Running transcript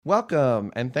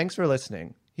Welcome, and thanks for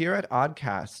listening. Here at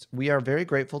Oddcast, we are very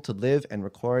grateful to live and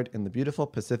record in the beautiful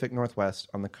Pacific Northwest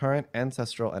on the current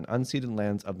ancestral and unceded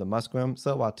lands of the Musqueam,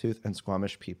 Tsleil-Waututh, and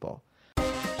Squamish people.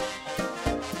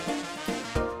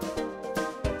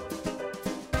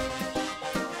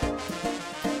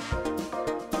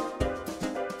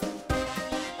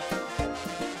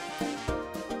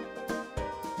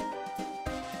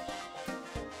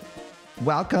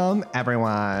 Welcome,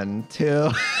 everyone,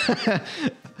 to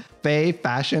Fey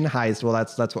Fashion Heist. Well,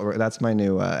 that's my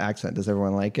new accent. Does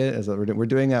everyone like it? We're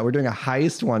doing a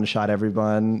heist one shot,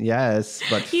 everyone. Yes,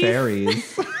 but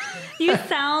fairies. You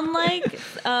sound like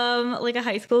a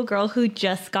high school girl who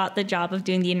just got the job of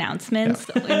doing the announcements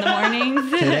in the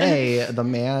mornings. Today, the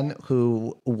man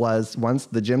who was once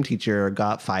the gym teacher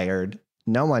got fired.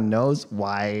 No one knows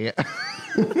why.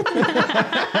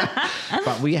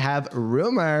 But we have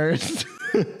rumors.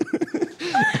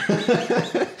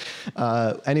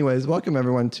 Anyways, welcome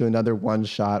everyone to another one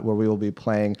shot where we will be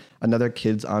playing another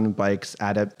Kids on Bikes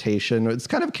adaptation. It's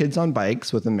kind of Kids on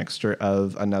Bikes with a mixture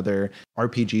of another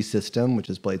RPG system, which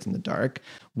is Blades in the Dark.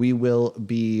 We will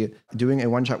be doing a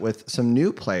one shot with some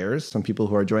new players, some people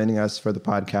who are joining us for the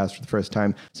podcast for the first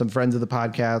time, some friends of the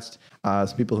podcast,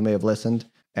 some people who may have listened,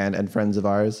 and friends of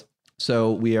ours.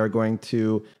 So we are going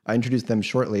to introduce them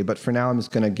shortly. But for now, I'm just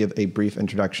going to give a brief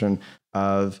introduction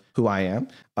of who I am,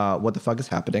 what the fuck is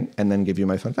happening, and then give you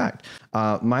my fun fact.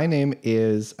 My name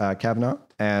is Kavanaugh,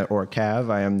 or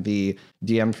Cav. I am the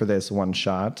DM for this one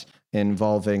shot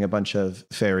involving a bunch of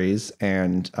fairies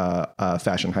and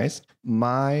fashion heist.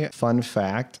 My fun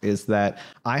fact is that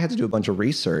I had to do a bunch of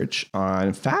research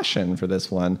on fashion for this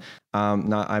one.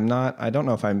 I don't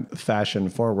know if I'm fashion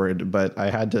forward, but I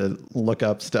had to look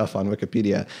up stuff on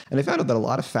Wikipedia, and I found out that a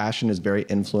lot of fashion is very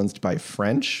influenced by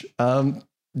French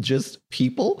just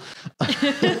people.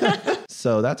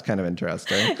 So that's kind of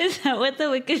interesting. Is that what the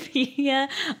Wikipedia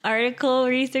article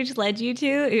research led you to?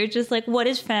 You're just like, what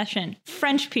is fashion?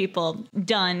 French people.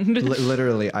 Done.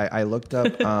 Literally, I looked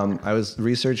up, I was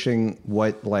researching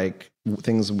what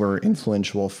things were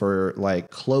influential for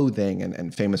clothing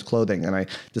and famous clothing. And I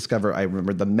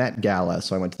remembered the Met Gala.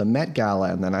 So I went to the Met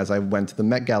Gala. And then as I went to the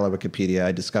Met Gala Wikipedia,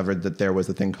 I discovered that there was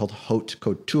a thing called haute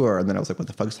couture. And then I was like, what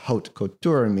the fuck does haute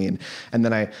couture mean? And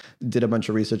then I did a bunch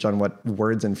of research on what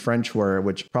words in French were,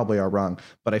 which probably are wrong.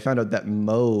 But I found out that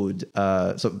mode,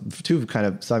 so two kind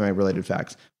of semi-related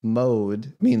facts.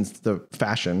 Mode means the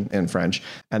fashion in French.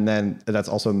 And then that's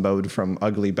also mode from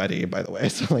Ugly Betty, by the way.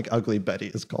 So Ugly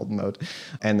Betty is called mode.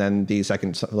 And then the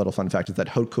second little fun fact is that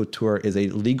haute couture is a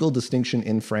legal distinction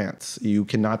in France. You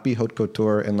cannot be haute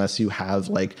couture unless you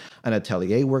have an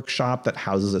atelier workshop that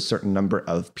houses a certain number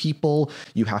of people.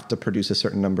 You have to produce a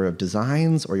certain number of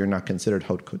designs or you're not considered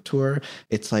haute couture.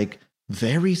 It's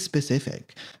very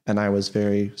specific. And I was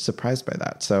very surprised by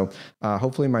that. So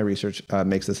hopefully my research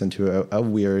makes this into a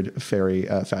weird fairy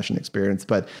fashion experience.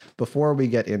 But before we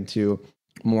get into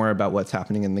more about what's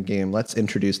happening in the game, let's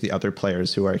introduce the other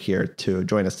players who are here to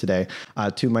join us today.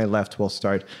 To my left, we'll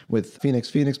start with Phoenix.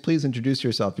 Phoenix, please introduce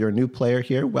yourself. You're a new player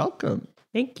here. Welcome.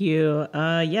 Thank you.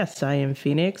 Yes, I am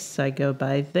Phoenix. I go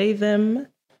by they, them.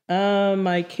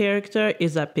 My character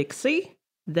is a pixie.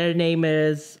 Their name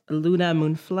is Luna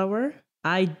Moonflower.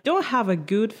 I don't have a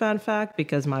good fan fact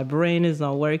because my brain is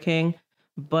not working,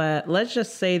 but let's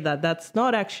just say that that's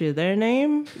not actually their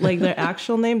name, their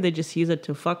actual name. They just use it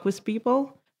to fuck with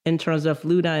people in terms of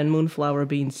Luna and Moonflower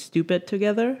being stupid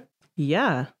together.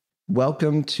 Yeah.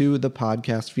 Welcome to the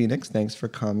podcast, Phoenix. Thanks for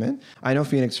coming. I know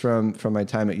Phoenix from my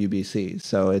time at UBC,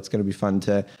 so it's going to be fun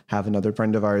to have another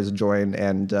friend of ours join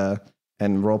and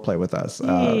role play with us.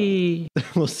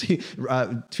 We'll see.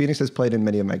 Phoenix has played in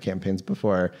many of my campaigns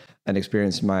before and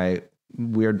experienced my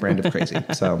weird brand of crazy.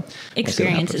 So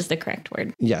experience is the correct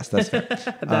word. Yes, that's fair.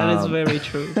 That is very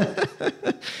true.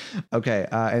 Okay.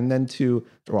 And then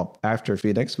after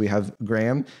Phoenix, we have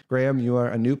Graham. Graham, you are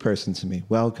a new person to me.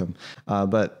 Welcome.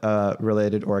 But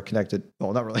related or connected.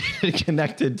 Well, not related,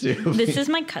 connected to. This is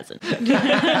my cousin.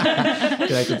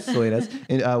 Connected to Salinas.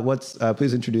 And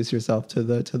please introduce yourself to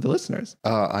the listeners.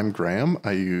 I'm Graham.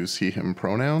 I use he, him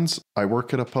pronouns. I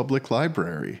work at a public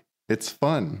library. It's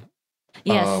fun.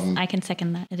 Yes, I can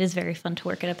second that. It is very fun to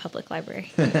work at a public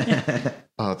library.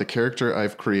 The character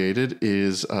I've created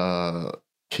is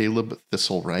Caleb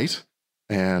Thistlewright.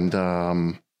 And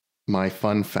my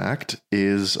fun fact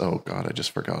is... Oh, God, I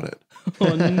just forgot it.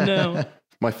 Oh, no.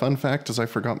 My fun fact is I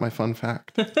forgot my fun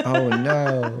fact. Oh,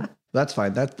 no. That's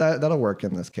fine. That'll work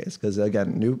in this case. Because,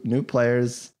 again, new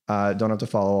players don't have to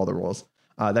follow all the rules.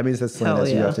 That means that Hell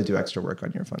Selena's, you yeah. have to do extra work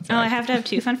on your fun fact. Oh, I have to have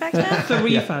 2 fun facts now?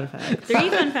 3 fun facts. 3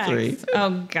 fun facts. 3.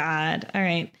 Oh God. All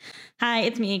right. Hi,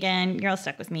 it's me again. You're all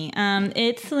stuck with me.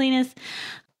 It's Selena's.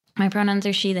 My pronouns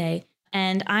are she, they,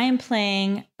 and I am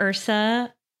playing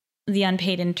Ursa, the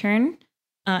unpaid intern.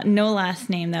 No last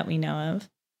name that we know of.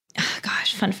 Oh,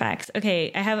 gosh, fun facts.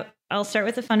 Okay, I'll start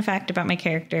with a fun fact about my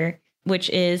character, which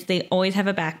is they always have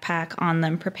a backpack on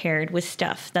them prepared with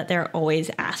stuff that they're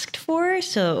always asked for.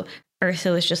 So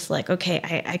Ursa was just like,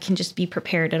 okay, I can just be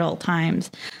prepared at all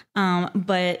times.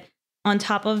 But on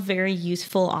top of very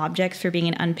useful objects for being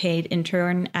an unpaid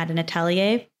intern at an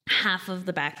atelier, half of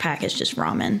the backpack is just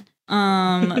ramen.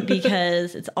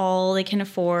 Because it's all they can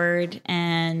afford,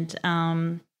 and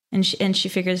she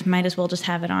figures might as well just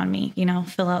have it on me,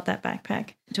 fill out that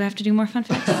backpack. Do I have to do more fun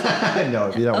facts? No,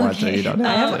 if you don't want to, you don't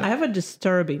have to. I have a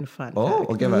disturbing fun Oh, fact.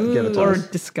 well, give it to Or us.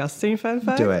 disgusting fun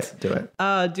fact. Do it.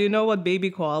 Do you know what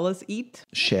baby koalas eat?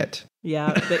 Shit.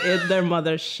 Yeah, they eat their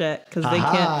mother's shit because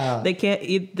they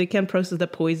can't process the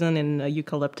poison in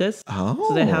eucalyptus. Oh.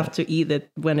 So they have to eat it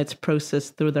when it's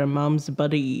processed through their mom's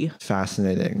body.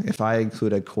 Fascinating. If I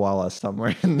include a koala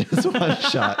somewhere in this one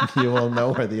shot, you will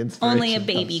know where the inspiration Only a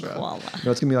baby comes from. koala.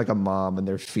 No, it's gonna be like a mom and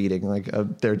they're feeding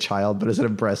their child, but instead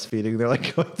of breastfeeding, they're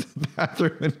like going to the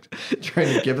bathroom and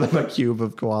trying to give them a cube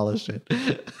of koala shit.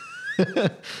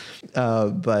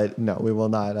 But no, we will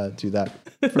not do that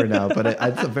for now. But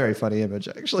it's a very funny image,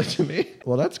 actually, to me.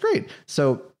 Well, that's great.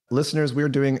 So, listeners, we're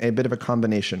doing a bit of a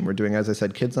combination. We're doing, as I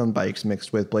said, Kids on Bikes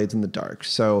mixed with Blades in the Dark.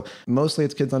 So mostly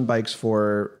it's Kids on Bikes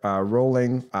for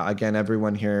rolling. Again,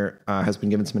 everyone here has been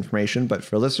given some information. But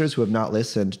for listeners who have not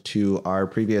listened to our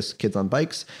previous Kids on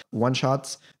Bikes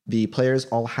one-shots, the players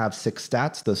all have 6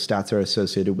 stats. Those stats are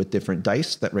associated with different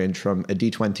dice that range from a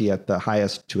d20 at the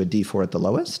highest to a d4 at the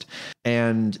lowest.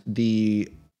 And the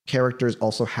characters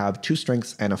also have 2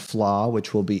 strengths and a flaw,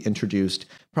 which will be introduced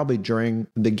probably during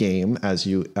the game as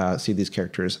you see these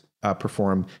characters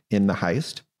perform in the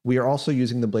heist. We are also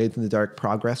using the Blades in the Dark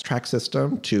progress track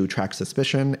system to track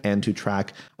suspicion and to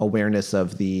track awareness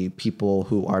of the people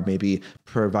who are maybe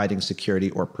providing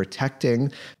security or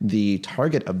protecting the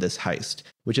target of this heist,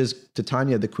 which is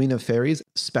Titania, the Queen of Fairies'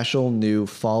 special new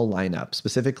fall lineup,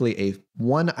 specifically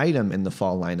one item in the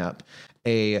fall lineup,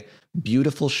 a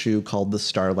beautiful shoe called the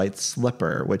Starlight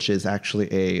Slipper, which is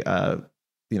actually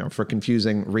for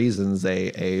confusing reasons,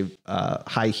 a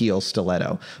high heel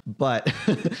stiletto, but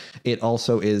it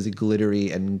also is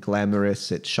glittery and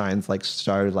glamorous. It shines like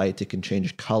starlight. It can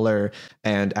change color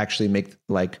and actually make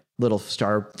like little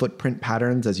star footprint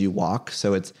patterns as you walk.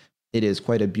 So it is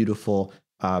quite a beautiful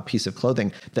piece of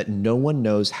clothing that no one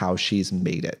knows how she's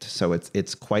made it. So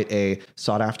it's quite a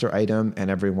sought after item,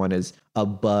 and everyone is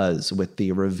abuzz with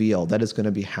the reveal that is going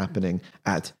to be happening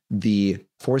at the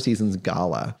Four Seasons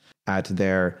Gala at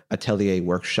their atelier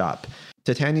workshop.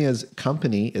 Titania's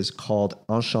company is called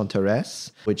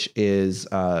Enchanteres, which is,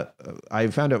 I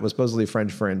found out was supposedly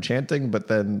French for enchanting, but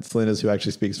then Selena's, who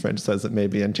actually speaks French, says it may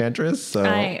be Enchantress. So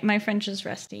my French is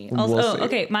rusty. Also,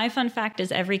 okay, my fun fact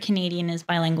is every Canadian is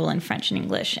bilingual in French and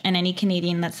English, and any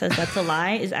Canadian that says that's a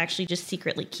lie is actually just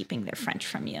secretly keeping their French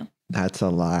from you. That's a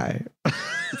lie.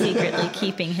 Secretly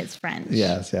keeping his French.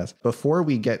 Yes. Before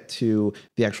we get to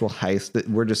the actual heist,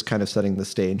 we're just kind of setting the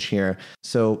stage here.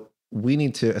 So we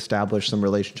need to establish some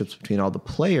relationships between all the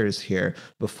players here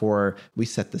before we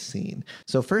set the scene.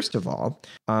 So first of all,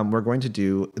 we're going to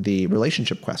do the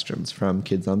relationship questions from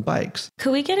Kids on Bikes.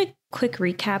 Could we get a quick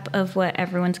recap of what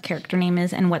everyone's character name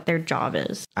is and what their job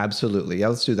is? Absolutely. Yeah,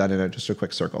 let's do that in just a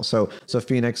quick circle. So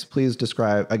Phoenix, please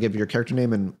give your character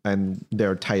name and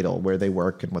their title, where they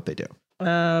work and what they do.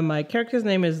 My character's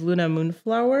name is Luna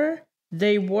Moonflower.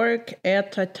 They work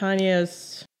at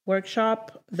Titania's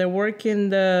workshop. They work in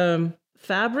the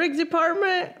fabric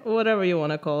department, whatever you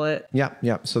want to call it.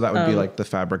 Yeah. So that would be like the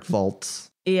fabric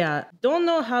vaults. Yeah. Don't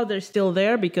know how they're still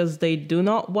there because they do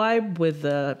not vibe with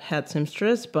the head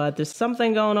seamstress, but there's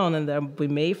something going on in there. We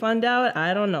may find out.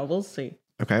 I don't know. We'll see.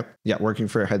 Okay. Yeah, working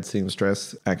for a head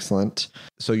seamstress. Excellent.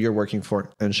 So you're working for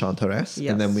Enchanteres.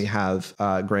 Yes. And then we have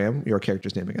Graham, your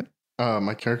character's name again.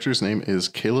 My character's name is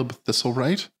Caleb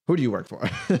Thistlewright. Who do you work for?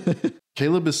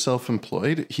 Caleb is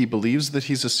self-employed. He believes that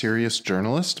he's a serious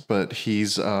journalist, but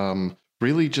he's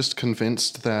really just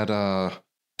convinced that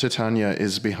Titania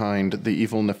is behind the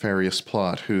evil, nefarious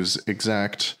plot, whose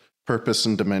exact purpose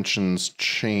and dimensions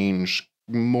change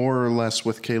more or less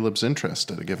with Caleb's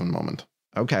interest at a given moment.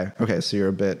 Okay. So you're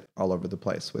a bit all over the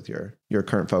place with your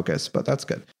current focus, but that's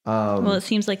good. Well, it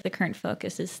seems like the current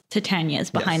focus is Titania's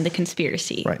behind the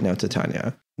conspiracy. Right now,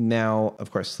 Titania. Now,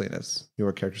 of course, Selena's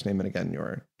your character's name and again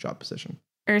your job position.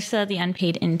 Ursa, the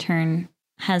unpaid intern.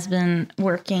 has been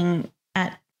working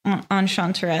at on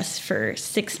Enchanteres for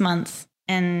 6 months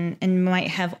and might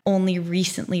have only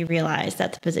recently realized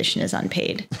that the position is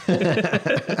unpaid.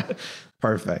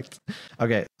 Perfect.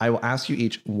 Okay, I will ask you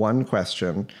each one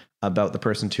question about the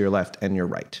person to your left and your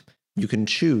right. You can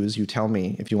choose, you tell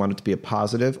me if you want it to be a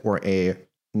positive or a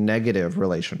negative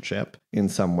relationship in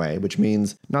some way, which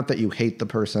means not that you hate the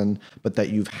person, but that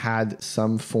you've had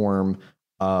some form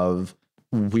of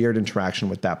weird interaction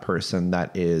with that person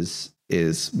that is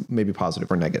maybe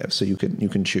positive or negative. So you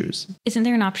can choose. Isn't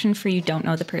there an option for you don't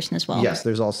know the person as well? Yes,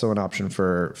 there's also an option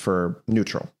for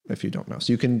neutral if you don't know.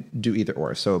 So you can do either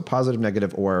or. So positive,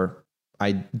 negative, or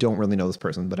I don't really know this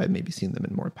person, but I've maybe seen them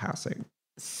in more passing.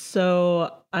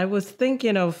 So I was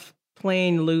thinking of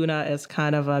playing Luna as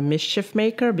kind of a mischief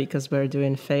maker because we're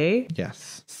doing Fae.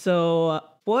 Yes. So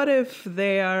what if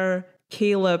they are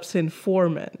Caleb's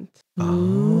informant?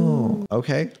 Oh,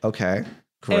 okay.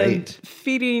 Great. And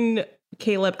feeding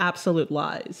Caleb absolute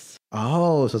lies.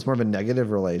 Oh, so it's more of a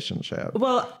negative relationship.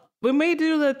 Well, we may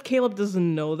do that Caleb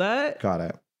doesn't know that. Got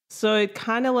it. So it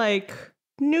kind of like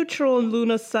neutral on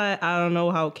Luna's side. I don't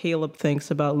know how Caleb thinks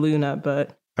about Luna,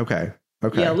 but Okay.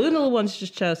 yeah, Luna wants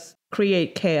to just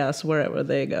create chaos wherever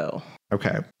they go.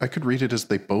 Okay. I could read it as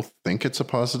they both think it's a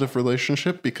positive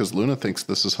relationship because Luna thinks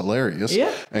this is hilarious.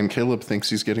 Yeah. And Caleb thinks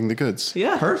he's getting the goods.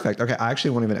 Yeah. Perfect. Okay. I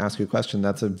actually won't even ask you a question.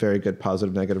 That's a very good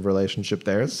positive negative relationship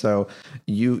there. So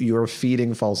you're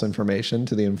feeding false information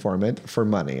to the informant for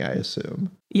money, I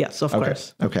assume. Yes, of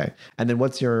course. Okay. And then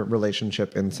what's your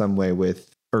relationship in some way with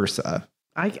Ursa?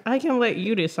 I can let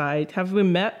you decide. Have we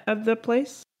met at the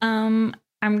place? I'm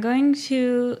going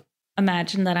to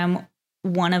imagine that I'm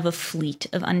one of a fleet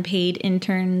of unpaid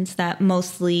interns that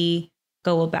mostly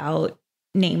go about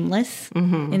nameless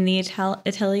in the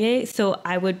atelier. So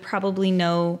I would probably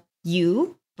know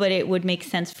you, but it would make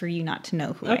sense for you not to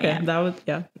know who I am. That would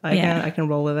I can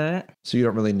roll with that. So you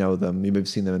don't really know them. You've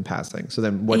seen them in passing. So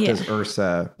then what does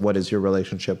Ursa, what is your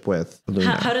relationship with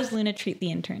Luna? How does Luna treat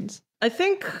the interns? I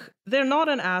think they're not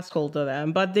an asshole to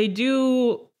them, but they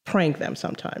do prank them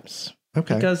sometimes.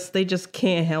 Okay. Because they just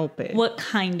can't help it. What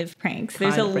kind of pranks?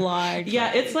 There's a large.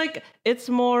 Yeah, it's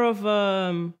more of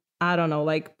I don't know,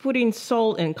 like putting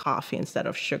salt in coffee instead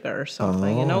of sugar or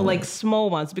something, like small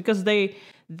ones, because they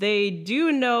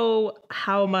do know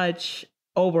how much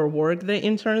overworked the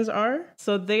interns are.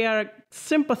 So they are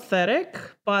sympathetic,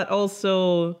 but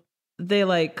also they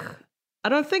I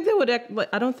don't think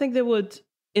they would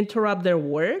interrupt their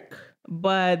work.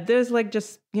 But there's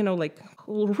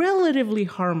relatively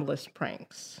harmless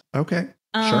pranks. Okay.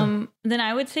 Sure. Then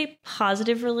I would say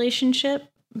positive relationship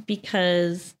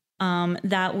because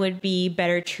that would be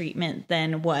better treatment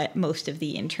than what most of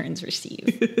the interns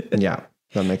receive. Yeah,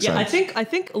 that makes sense. I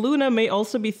think Luna may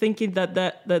also be thinking that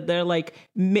they're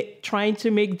trying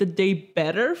to make the day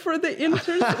better for the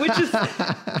interns, which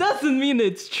doesn't mean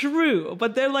it's true.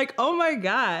 But they're like, oh my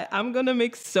God, I'm gonna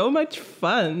make so much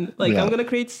fun. I'm gonna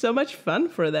create so much fun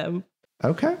for them.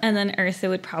 Okay. And then Ursa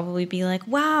would probably be like,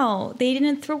 wow, they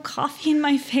didn't throw coffee in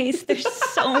my face. They're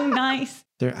so nice.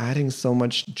 They're adding so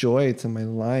much joy to my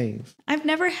life. I've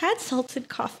never had salted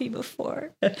coffee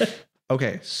before.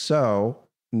 Okay, so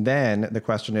then the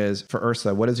question is for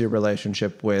Ursa, what is your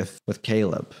relationship with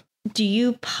Caleb? Do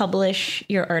you publish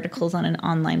your articles on an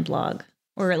online blog?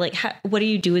 Or what do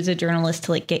you do as a journalist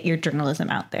to get your journalism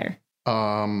out there?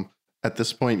 At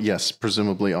this point, yes,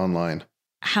 presumably online.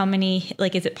 How many,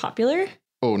 is it popular?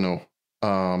 Oh, no.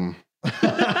 It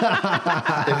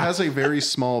has a very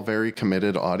small, very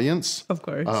committed audience. Of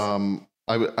course.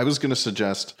 I was going to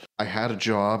suggest I had a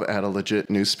job at a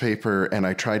legit newspaper and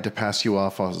I tried to pass you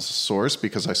off as a source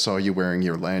because I saw you wearing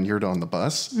your lanyard on the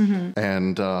bus. Mm-hmm.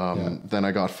 And then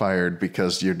I got fired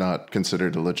because you're not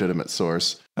considered a legitimate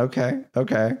source. Okay.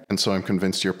 And so I'm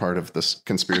convinced you're part of this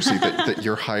conspiracy that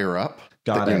you're higher up.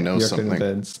 Got that it. You know You're something.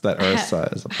 Convinced that Ursa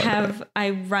is a part of it. Have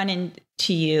I run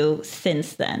into you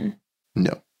since then?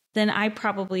 No. Then I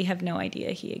probably have no idea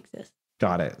he exists.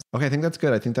 Got it. Okay, I think that's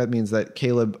good. I think that means that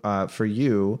Caleb, for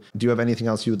you, do you have anything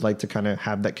else you would like to kind of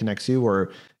have that connects you,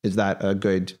 or is that a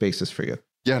good basis for you?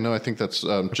 Yeah, no, I think that's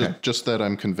just that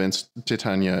I'm convinced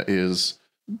Titania is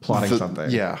plotting something.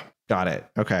 Yeah. Got it.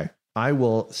 Okay. I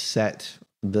will set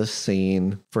the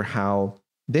scene for how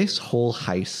this whole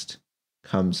heist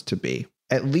comes to be.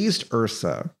 At least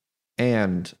Ursa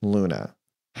and Luna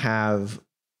have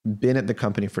been at the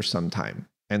company for some time.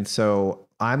 And so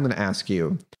I'm going to ask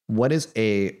you, what is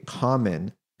a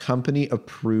common company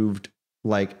approved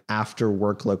after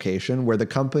work location where the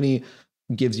company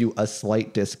gives you a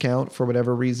slight discount for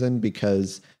whatever reason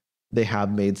because they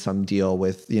have made some deal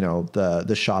with, you know,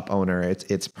 the shop owner.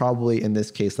 It's probably in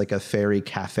this case like a fairy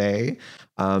cafe,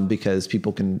 because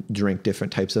people can drink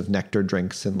different types of nectar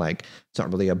drinks, and like it's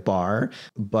not really a bar.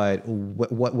 But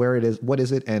where it is, what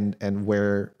is it, and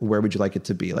where would you like it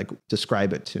to be? Like,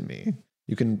 describe it to me.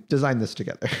 You can design this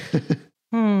together.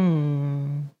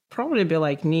 Probably be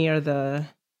like near the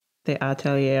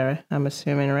atelier, I'm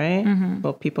assuming, right?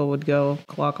 Well, people would go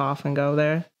clock off and go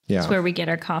there. Yeah. It's where we get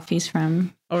our coffees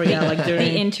from. Or yeah, like The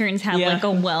interns have like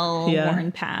a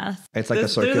well-worn path. It's like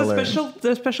there's a circular. There's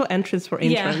a special entrance for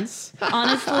interns. Yeah.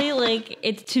 Honestly, like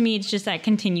to me, it's just I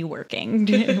continue working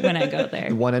when I go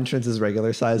there. One entrance is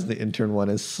regular size. The intern one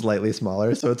is slightly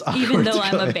smaller, so it's awkward. Even though to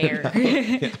I'm go a in bear.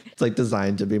 and out. It's like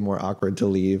designed to be more awkward to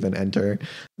leave and enter.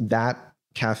 That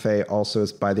cafe also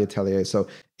is by the atelier, so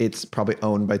it's probably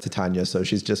owned by Titania, so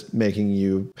she's just making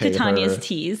you pay Titania's her.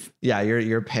 teas. Yeah,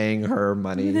 you're paying her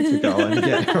money to go and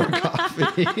get her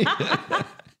coffee.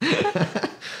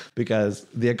 Because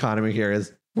the economy here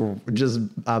is just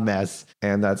a mess,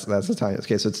 and that's Titania's.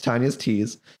 Okay, so it's Tanya's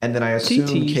teas, and then I assume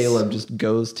TTs. Caleb just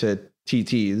goes to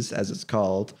TTs, as it's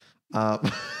called.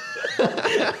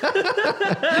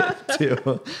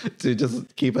 To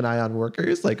just keep an eye on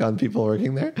workers, like on people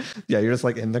working there. Yeah, you're just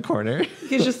like in the corner.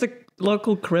 He's just a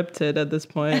local cryptid at this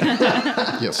point.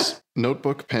 Yes.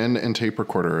 Notebook, pen, and tape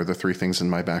recorder are the three things in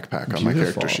my backpack on my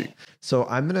character sheet. So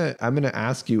I'm gonna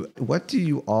ask you, what do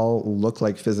you all look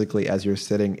like physically as you're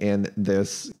sitting in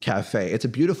this cafe? It's a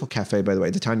beautiful cafe, by the way.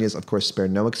 Titania's, of course,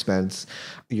 spared no expense.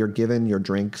 You're given your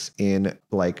drinks in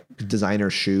like designer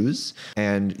shoes,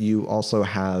 and you also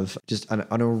have just an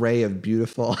array of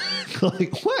beautiful,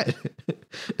 like what?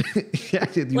 Yeah,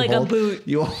 Like a boot.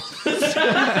 You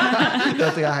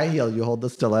that's like a high heel. You hold the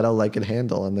stiletto like a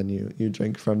handle, and then you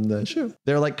drink from the shoe.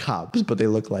 They're like cups, but they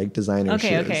look like designer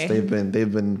shoes. Okay. They've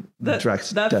been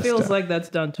dressed. That feels up. like that's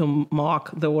done to mock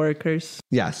the workers.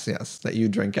 Yes, that you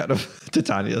drink out of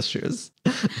Titania's shoes.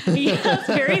 Yeah, it's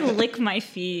very lick my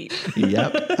feet.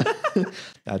 Yep,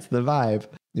 that's the vibe.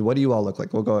 What do you all look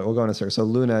like? We'll go in a circle. So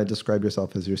Luna, describe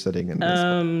yourself as you're sitting in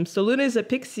this. So Luna is a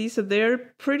pixie, so they're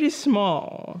pretty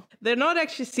small. They're not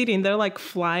actually sitting, they're like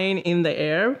flying in the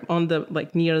air on the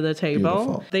like near the table.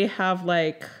 Beautiful. They have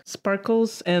like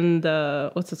sparkles and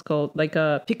what's it called? Like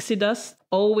a pixie dust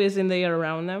always in the air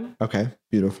around them. Okay,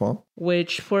 beautiful.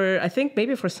 Which I think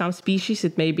maybe for some species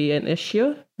it may be an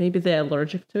issue. Maybe they're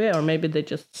allergic to it, or maybe they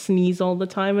just sneeze all the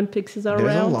time when pixies are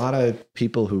There's around. a lot of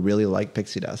people who really like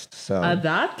pixie dust. So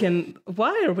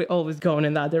why are we always going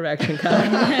in that direction,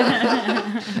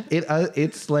 Kyle?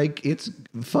 it's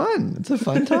fun. It's a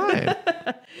fun time.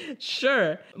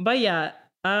 Sure. But yeah,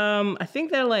 I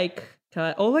think they're like,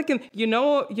 all I can, you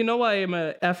know why I'm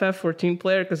a FF14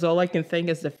 player? Because all I can think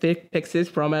is the pixies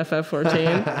from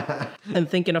FF14 and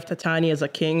thinking of Titania as a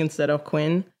king instead of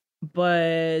queen.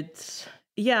 But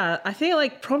yeah, I think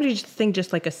like probably just think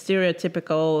just like a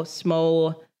stereotypical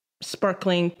small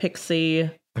sparkling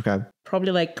pixie. Okay.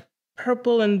 Probably like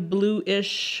purple and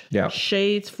bluish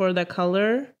shades for the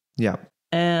color. Yeah.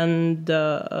 And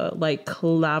like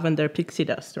lavender pixie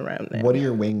dust around there. What are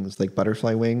your wings? Like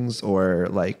butterfly wings or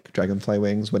like dragonfly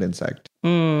wings? What insect?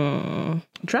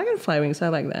 Dragonfly wings, I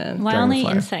like that. Why only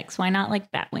Dragonfly. insects? Why not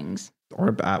like bat wings?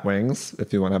 Or bat wings,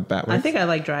 if you want to have bat wings. I think I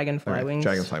like dragonfly Okay, wings.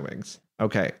 Dragonfly wings.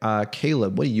 Okay.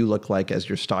 Caleb, what do you look like as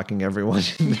you're stalking everyone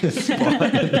in this spot,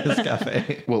 in this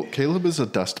cafe? Well, Caleb is a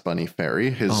dust bunny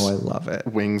fairy. His Oh, I love it.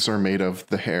 wings are made of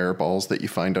the hair balls that you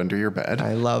find under your bed.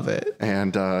 I love it.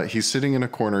 And he's sitting in a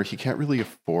corner. He can't really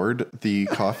afford the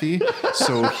coffee,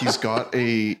 so he's got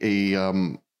a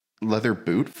leather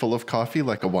boot full of coffee,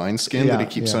 like a wineskin that he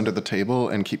keeps under the table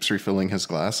and keeps refilling his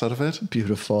glass out of it.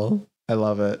 Beautiful. I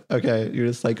love it. Okay. You're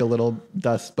just like a little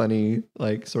dust bunny,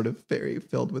 like sort of fairy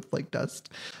filled with like dust.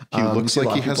 He looks see like he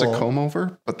lot of has a people- comb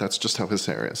over, but that's just how his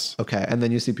hair is. Okay. And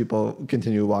then you see people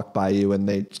continue to walk by you and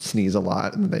they sneeze a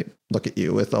lot and they look at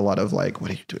you with a lot of like,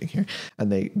 what are you doing here?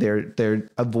 And they're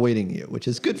avoiding you, which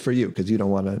is good for you because you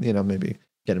don't want to, maybe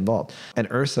get involved. And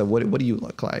Ursa, what do you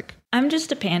look like? I'm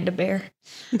just a panda bear.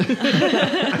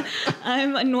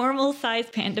 I'm a normal size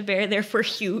panda bear, therefore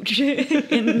huge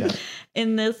in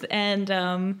this. And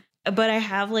but I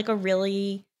have like a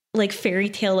really like fairy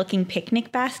tale looking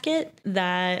picnic basket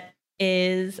that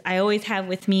I always have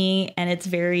with me, and it's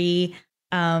very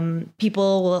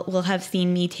people will have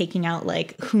seen me taking out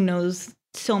like who knows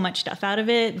so much stuff out of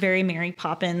it. Very Mary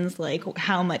Poppins, like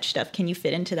how much stuff can you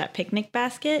fit into that picnic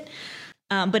basket?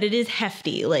 But it is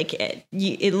hefty. Like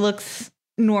it looks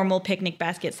normal picnic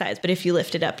basket size, but if you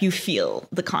lift it up, you feel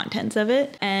the contents of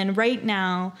it. And right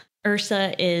now,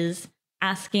 Ursa is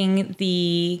asking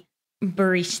the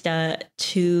barista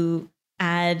to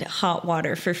add hot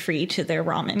water for free to their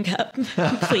ramen cup,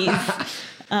 please.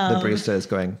 The barista is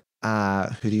going,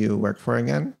 who do you work for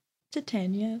again?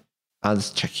 Titania. I'll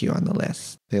just check you on the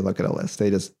list. They look at a list.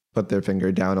 They just put their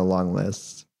finger down a long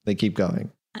list. They keep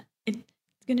going. It's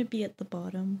going to be at the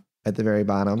bottom. At the very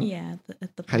bottom? Yeah,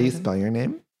 at the bottom. How do you spell your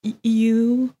name?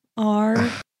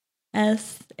 URSA.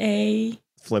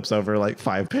 Flips over like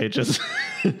 5 pages.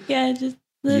 Yeah, just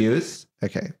Use?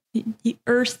 Okay.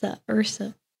 Ursa.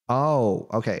 Oh,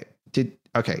 okay.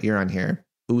 Okay, you're on here.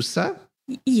 USA?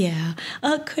 Yeah.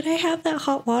 Could I have that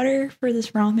hot water for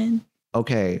this ramen?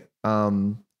 Okay.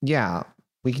 Yeah,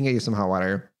 we can get you some hot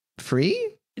water.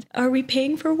 Free? Are we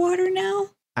paying for water now?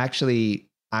 Actually,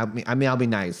 I'll be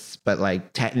nice, but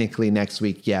like technically next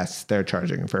week, yes, they're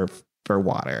charging for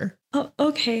water. Oh,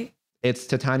 okay. It's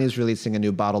Titania's releasing a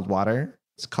new bottled water.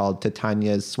 It's called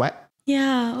Titania's Sweat.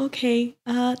 Yeah, okay.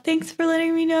 Thanks for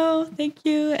letting me know. Thank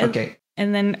you. Okay.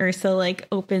 And then Ursa like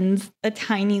opens a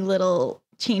tiny little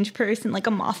change purse and like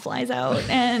a moth flies out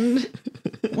and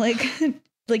like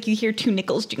you hear 2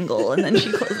 nickels jingle, and then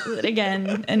she closes it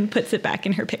again and puts it back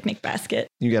in her picnic basket.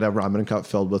 You get a ramen cup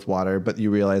filled with water, but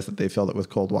you realize that they filled it with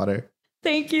cold water.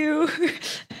 Thank you.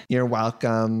 You're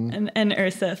welcome. And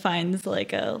Ursa finds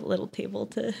like a little table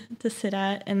to sit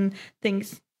at and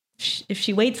thinks if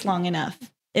she waits long enough,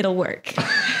 it'll work.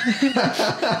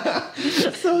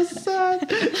 So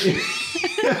sad.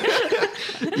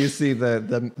 You see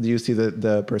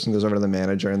the person goes over to the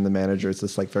manager, and the manager is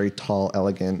this like very tall,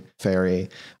 elegant fairy.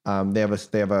 They have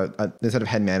a instead of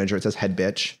head manager, it says head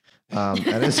bitch.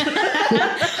 And it's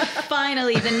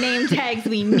finally the name tags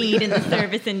we need in the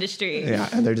service industry. Yeah,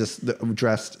 and they're just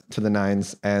dressed to the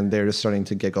nines, and they're just starting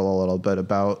to giggle a little bit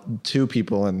about 2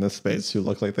 people in this space who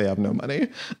look like they have no money.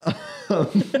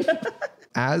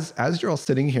 As you're all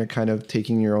sitting here kind of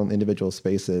taking your own individual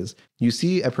spaces, you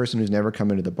see a person who's never come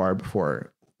into the bar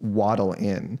before waddle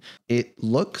in. It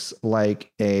looks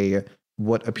like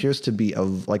what appears to be a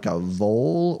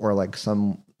vole or like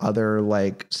some other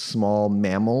like small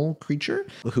mammal creature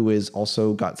who is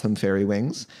also got some fairy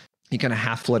wings. He kind of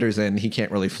half flutters in. He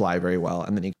can't really fly very well.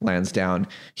 And then he lands down.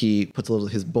 He puts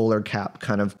his bowler cap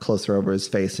kind of closer over his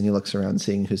face, and he looks around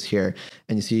seeing who's here.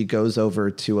 And you see he goes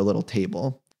over to a little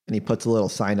table. And he puts a little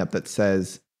sign up that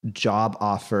says, job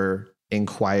offer,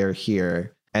 inquire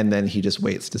here. And then he just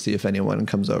waits to see if anyone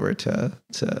comes over to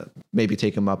maybe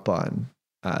take him up on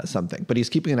something. But he's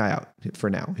keeping an eye out for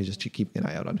now. He's just keeping an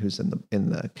eye out on who's in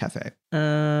the cafe.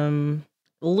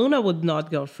 Luna would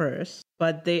not go first,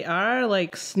 but they are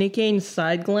like sneaking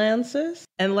side glances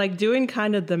and like doing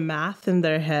kind of the math in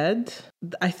their head.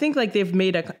 I think like they've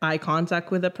made eye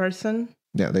contact with a person.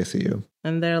 Yeah, they see you.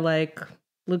 And they're like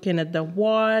looking at the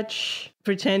watch,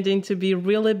 pretending to be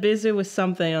really busy with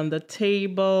something on the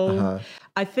table. Uh-huh.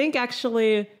 I think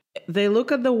actually they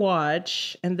look at the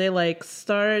watch and they like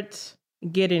start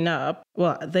getting up.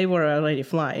 Well, they were already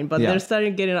flying, but they're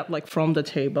starting getting up like from the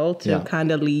table to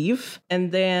kind of leave.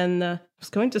 And then I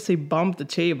was going to say bump the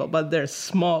table, but they're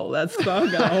small. That's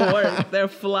not gonna work. They're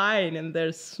flying and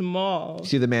they're small.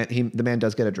 See, the man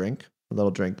does get a drink. A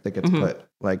little drink that gets put,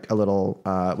 like a little,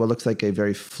 what looks like a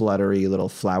very fluttery little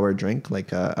flower drink,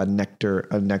 like a nectar,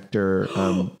 sex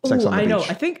on the beach. I know.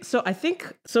 I think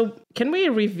so. Can we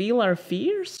reveal our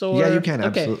fears? Or? Yeah, you can,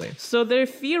 absolutely. Okay. So their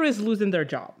fear is losing their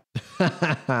job.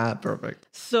 Perfect.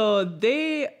 So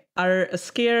they are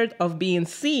scared of being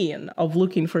seen, of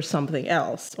looking for something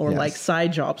else, or like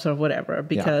side jobs or whatever,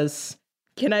 because...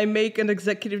 Can I make an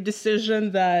executive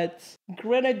decision that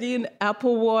Grenadine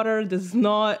apple water does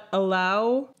not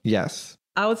allow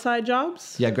outside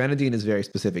jobs? Yeah, Grenadine is very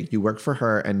specific. You work for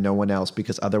her and no one else,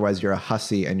 because otherwise you're a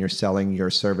hussy and you're selling your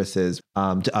services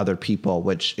to other people,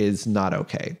 which is not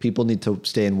okay. People need to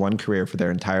stay in one career for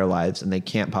their entire lives, and they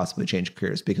can't possibly change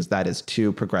careers because that is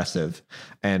too progressive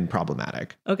and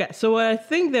problematic. Okay, so what I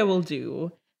think they will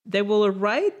do, they will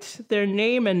write their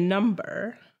name and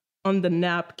number on the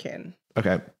napkin.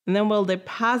 Okay. And then while they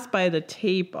pass by the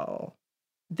table,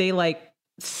 they like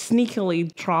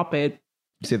sneakily drop it.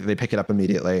 You see that they pick it up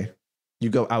immediately. You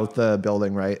go out the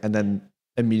building, right? And then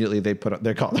immediately they put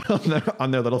their call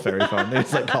on their little fairy phone. They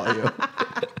just like call you.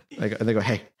 And they go,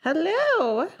 hey.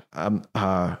 Hello.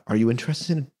 Are you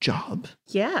interested in a job?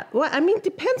 Yeah. Well, I mean,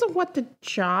 depends on what the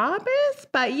job is.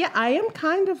 But yeah, I am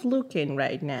kind of looking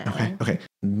right now. Okay.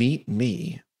 Meet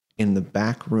me in the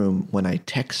back room when I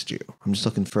text you. I'm just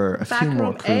looking for a few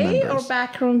more crew members. Back room A or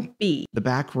back room B? The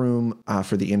back room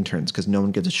for the interns, because no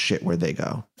one gives a shit where they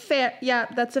go. Fair. Yeah,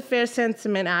 that's a fair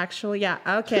sentiment, actually. Yeah.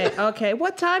 Okay.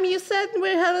 What time you said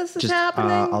this is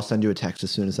happening? I'll send you a text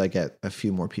as soon as I get a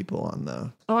few more people on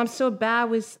the... Oh, I'm so bad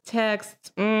with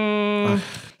texts.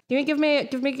 give me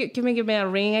a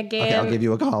ring again? Okay, I'll give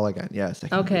you a call again. Yes.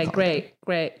 Okay, great.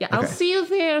 Yeah, I'll see you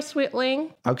there,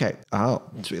 sweetling. Okay. Oh,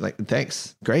 sweet.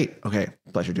 Thanks. Great. Okay.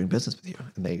 Pleasure doing business with you.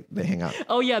 And they hang up.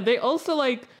 Oh yeah, they also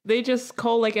they just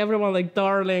call everyone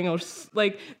darling or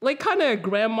kind of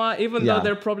grandma, even though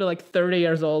they're probably 30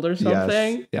 years old or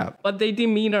something. Yes. Yeah. But their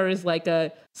demeanor is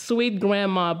a sweet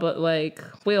grandma, but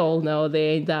we all know they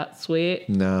ain't that sweet.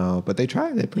 No, but they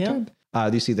try. They pretend.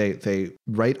 You see they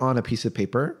write on a piece of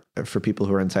paper for people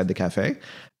who are inside the cafe,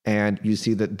 and you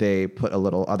see that they put a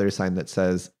little other sign that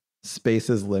says space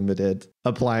is limited,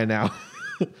 apply now.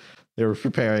 They were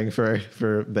preparing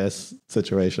for this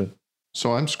situation.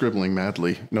 So I'm scribbling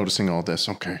madly, noticing all this.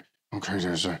 Okay,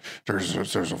 there's a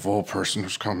vole person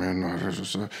who's come in.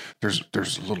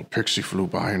 There's a little pixie flew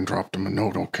by and dropped him a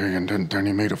note. Okay, and then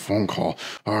he made a phone call.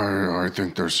 I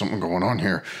think there's something going on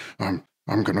here. I'm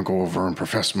gonna go over and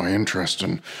profess my interest.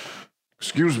 And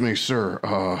excuse me, sir.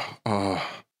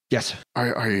 Yes.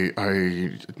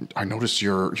 I notice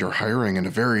you're hiring in a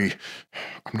very,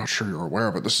 I'm not sure you're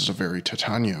aware, but this is a very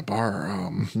Titania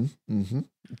bar.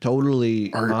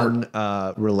 Totally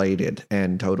unrelated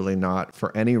and totally not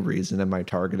for any reason am I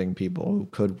targeting people who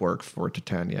could work for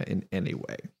Titania in any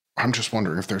way. I'm just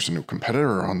wondering if there's a new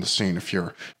competitor on the scene, if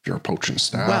you're poaching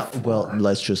staff. Well,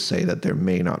 let's just say that there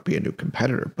may not be a new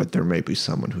competitor, but there may be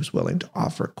someone who's willing to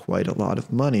offer quite a lot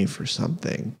of money for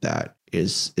something that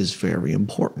is very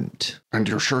important. And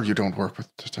you're sure you don't work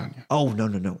with Titania? Oh,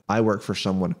 no. I work for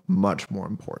someone much more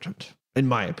important, in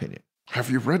my opinion. Have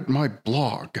you read my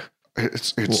blog?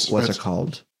 What's it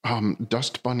called?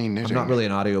 Dust Bunny Knitting. I'm not really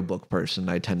an audiobook person.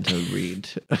 I tend to read.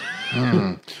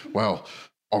 Well,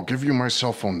 I'll give you my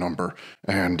cell phone number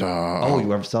and you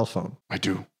have a cell phone? I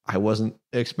do. I wasn't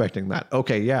expecting that.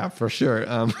 Okay, yeah, for sure.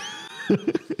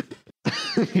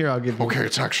 Here, I'll give you. Okay,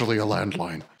 it's actually a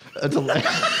landline. It's a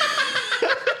landline.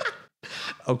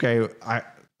 Okay, how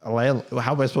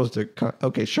am I supposed to?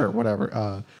 Okay, sure,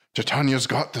 whatever. Titania's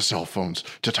got the cell phones.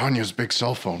 Titania's big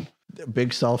cell phone.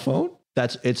 Big cell phone?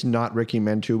 It's not Ricky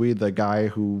Mantui, the guy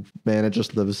who manages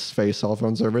the Faye cell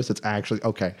phone service. It's actually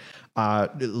okay.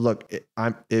 Look,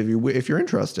 if you're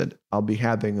interested, I'll be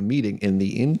having a meeting in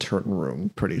the intern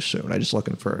room pretty soon. I'm just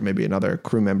looking for maybe another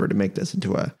crew member to make this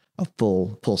into a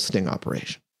full sting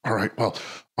operation. All right. Well,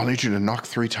 I'll need you to knock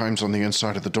 3 times on the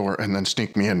inside of the door and then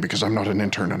sneak me in because I'm not an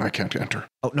intern and I can't enter.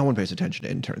 Oh, no one pays attention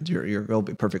to interns. You'll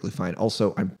be perfectly fine.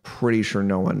 Also, I'm pretty sure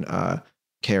no one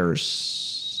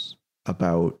cares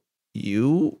about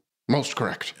you. Most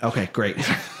correct. Okay, great.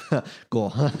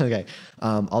 Cool. Okay.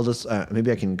 I'll just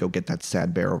maybe I can go get that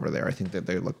sad bear over there. I think that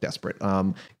they look desperate.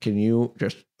 Can you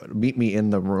just meet me in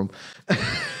the room?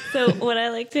 So what I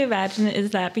like to imagine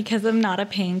is that because I'm not a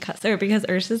paying customer, because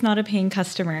Ursa's not a paying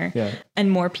customer,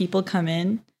 and more people come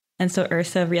in, and so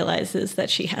Ursa realizes that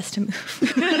she has to move.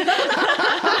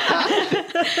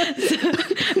 So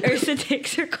Ursa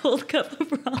takes her cold cup of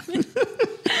ramen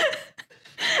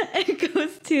and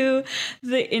goes to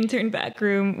the intern back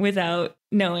room without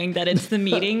knowing that it's the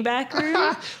meeting back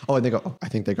room. Oh, and they go, I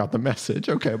think they got the message.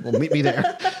 Okay, well, meet me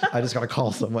there. I just got to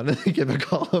call someone and give a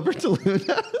call over to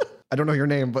Luna. I don't know your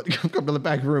name, but come to the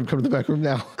back room. Come to the back room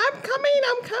now. I'm coming.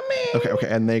 Okay.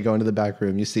 And they go into the back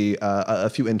room. You see a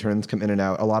few interns come in and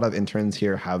out. A lot of interns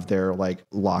here have their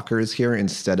lockers here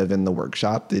instead of in the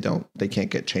workshop. They can't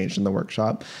get changed in the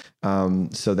workshop.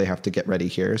 So they have to get ready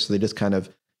here. So they just kind of,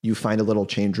 you find a little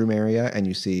change room area and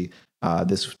you see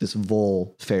this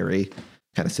vole fairy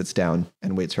kind of sits down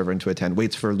and waits for everyone to attend,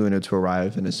 waits for Luna to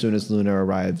arrive. And as soon as Luna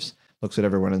arrives, looks at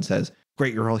everyone and says,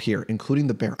 great, you're all here, including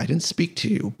the bear. I didn't speak to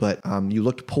you, but you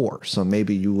looked poor, so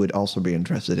maybe you would also be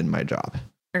interested in my job.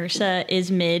 Ursa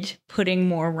is mid putting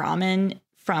more ramen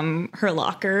from her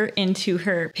locker into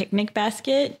her picnic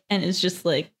basket and is just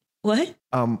like, what?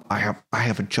 I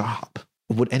have a job.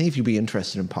 Would any of you be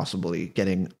interested in possibly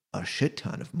getting a shit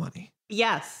ton of money?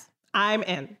 Yes, I'm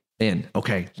in.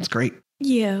 Okay, that's great.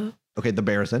 Yeah. Okay, the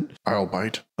bear's in. I'll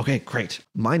bite. Okay, great.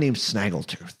 My name's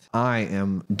Snaggletooth. I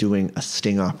am doing a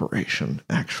sting operation,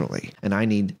 actually, and I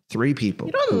need 3 people.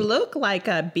 You don't look like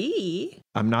a bee.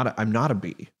 I'm not a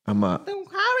bee. Then how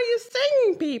are you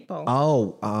stinging people?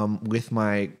 Oh, with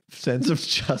my sense of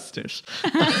justice.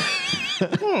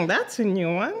 That's a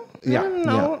new one. Yeah.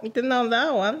 Didn't know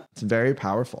that one. It's very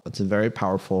powerful. It's a very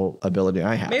powerful ability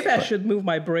I have. Maybe I should move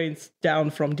my brains down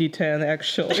from D10,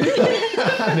 actually.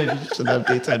 Maybe you should have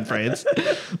D10 brains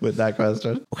with that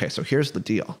question. Okay, so here's the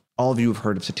deal. All of you have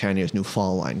heard of Titania's new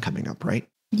fall line coming up, right?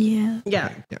 Yeah. Yeah.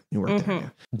 Okay, yeah, you work there. Yeah.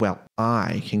 Well,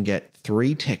 I can get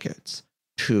 3 tickets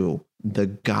to the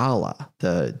gala,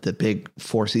 the big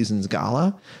Four Seasons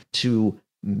Gala, to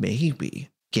maybe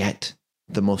get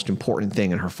the most important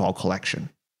thing in her fall collection.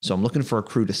 So I'm looking for a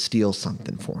crew to steal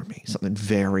something for me, something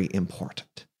very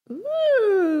important.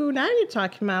 Ooh, now you're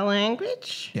talking my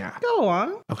language. Yeah. Go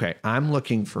on. Okay, I'm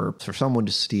looking for someone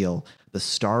to steal the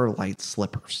Starlight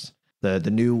Slippers. The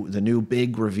new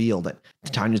big reveal that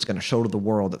Titania's going to show to the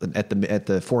world at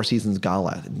the Four Seasons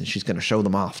Gala, and she's going to show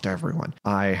them off to everyone.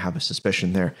 I have a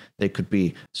suspicion they could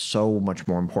be so much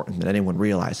more important than anyone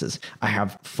realizes. I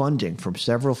have funding from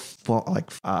several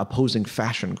opposing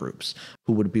fashion groups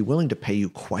who would be willing to pay you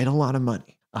quite a lot of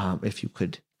money if you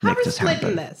could make this happen. How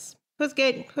are we splitting this?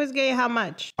 Who's getting how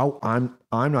much? Oh, I'm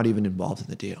not even involved in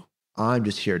the deal. I'm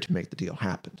just here to make the deal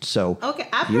happen. So okay,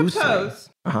 I propose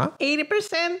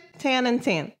 80%, 10 and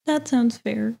 10. That sounds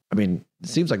fair. I mean, it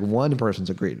seems like one person's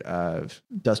agreed.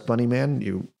 Dust Bunny Man,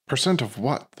 you Percent of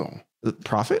what, though?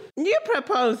 profit? New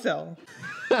proposal.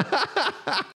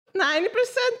 90%,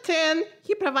 10.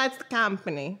 He provides the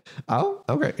company. Oh,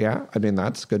 okay, yeah. I mean,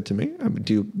 that's good to me.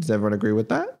 Does everyone agree with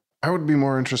that? I would be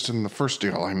more interested in the first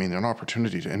deal. I mean, an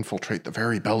opportunity to infiltrate the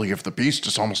very belly of the beast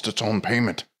is almost its own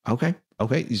payment. Okay.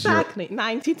 Exactly.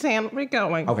 90-10, we're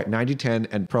going. Okay, 90-10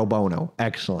 and pro bono.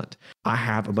 Excellent. I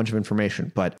have a bunch of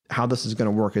information, but how this is going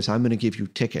to work is I'm going to give you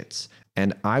tickets,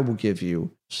 and I will give you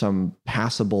some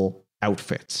passable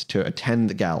outfits to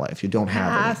attend the gala if you don't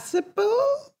have any.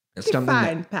 Passable?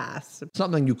 Define passable.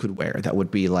 Something you could wear that would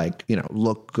be like,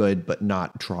 look good, but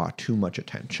not draw too much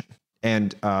attention.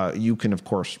 And you can, of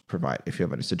course, provide, if you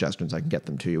have any suggestions, I can get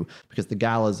them to you because the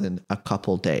gala's in a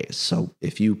couple days. So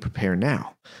if you prepare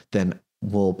now, then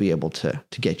we'll be able to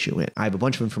get you in. I have a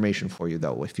bunch of information for you,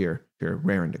 though, if you're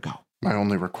raring to go. My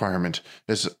only requirement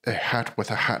is a hat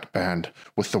with a hat band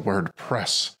with the word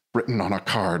press written on a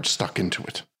card stuck into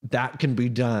it. That can be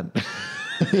done.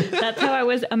 That's how I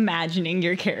was imagining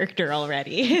your character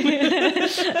already.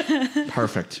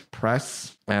 Perfect.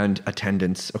 Press and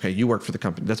attendance. Okay, you work for the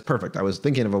company. That's perfect. I was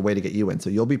thinking of a way to get you in.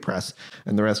 So you'll be press,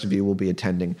 and the rest of you will be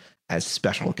attending as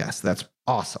special guests. That's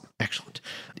awesome. Excellent.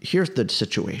 Here's the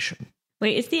situation.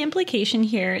 Wait, is the implication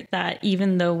here that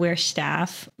even though we're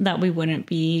staff, that we wouldn't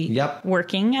be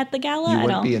working at the gala you at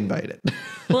wouldn't all? Be invited.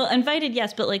 Well, invited,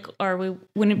 yes, but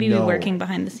wouldn't be working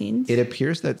behind the scenes? It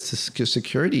appears that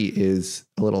security is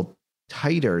a little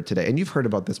tighter today. And you've heard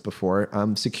about this before.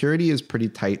 Security is pretty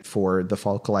tight for the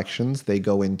fall collections. They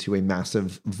go into a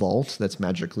massive vault that's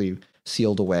magically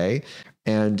sealed away.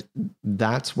 And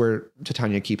that's where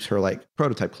Titania keeps her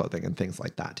prototype clothing and things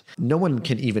like that. No one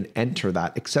can even enter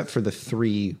that except for the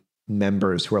 3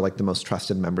 members who are the most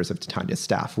trusted members of Titania's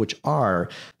staff, which are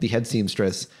the head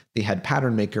seamstress, the head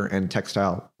pattern maker and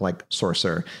textile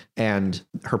sorcerer, and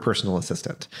her personal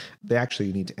assistant. They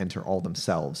actually need to enter all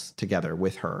themselves together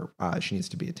with her. She needs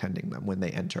to be attending them when they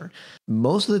enter.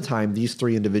 Most of the time, these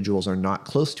 3 individuals are not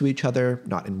close to each other,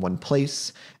 not in one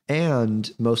place,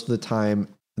 and most of the time,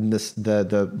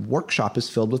 the workshop is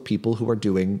filled with people who are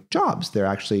doing jobs. They're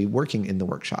actually working in the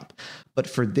workshop. But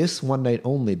for this one night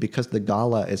only, because the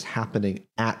gala is happening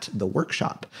at the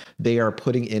workshop, they are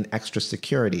putting in extra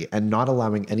security and not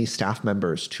allowing any staff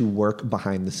members to work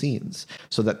behind the scenes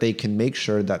so that they can make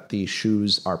sure that the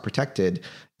shoes are protected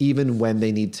even when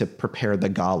they need to prepare the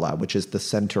gala, which is the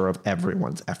center of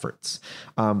everyone's efforts.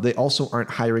 They also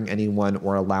aren't hiring anyone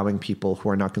or allowing people who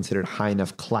are not considered high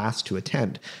enough class to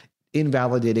attend,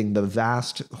 invalidating the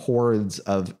vast hordes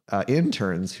of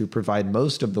interns who provide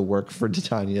most of the work for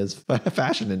Titania's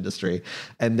fashion industry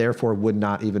and therefore would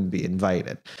not even be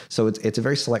invited. So it's a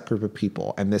very select group of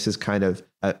people. And this is kind of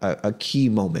a key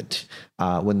moment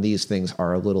when these things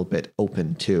are a little bit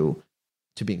open to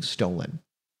being stolen.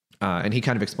 And he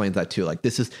kind of explains that too.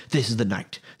 This is the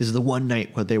night. This is the one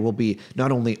night where there will be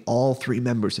not only all 3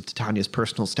 members of Titania's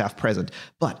personal staff present,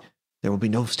 but there will be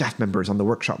no staff members on the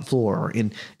workshop floor or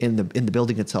in the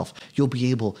building itself. You'll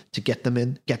be able to get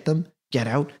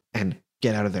out, and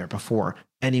get out of there before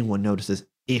anyone notices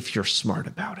if you're smart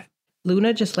about it.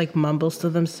 Luna just mumbles to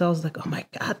themselves oh my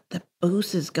God, the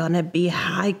booze is gonna be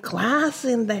high class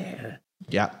in there.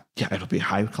 Yeah, it'll be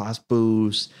high class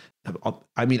booze.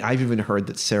 I mean, I've even heard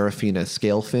that Seraphina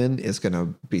Scalefin is going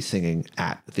to be singing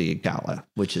at the gala,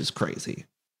 which is crazy.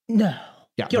 No.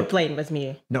 Yeah, You're playing with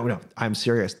me. No, I'm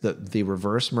serious. The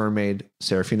reverse mermaid,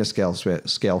 Seraphina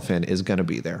Scalefin, is going to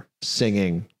be there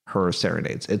singing her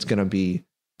serenades. It's going to be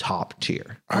top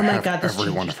tier. Oh my God, every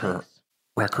one of her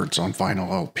records on vinyl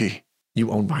LP.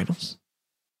 You own vinyls?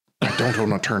 I don't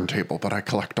own a turntable, but I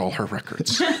collect all her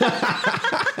records.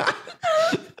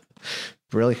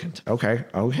 Brilliant. Okay.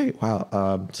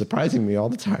 Wow. Surprising me all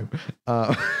the time.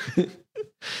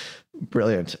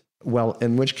 Brilliant. Well,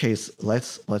 in which case,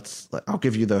 I'll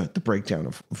give you the breakdown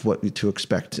of what to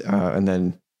expect, and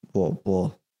then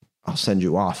we'll I'll send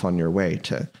you off on your way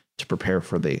to prepare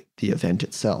for the event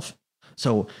itself.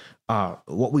 So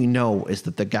what we know is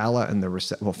that the gala and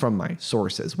from my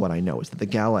sources, what I know is that the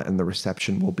gala and the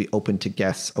reception will be open to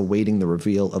guests awaiting the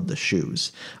reveal of the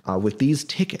shoes. With these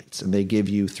tickets, and they give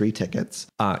you 3 tickets,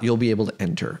 you'll be able to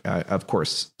enter. Of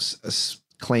course,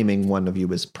 claiming one of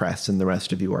you is press and the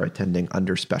rest of you are attending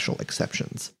under special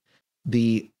exceptions.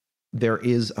 There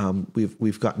is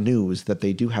we've got news that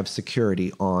they do have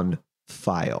security on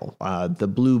file. The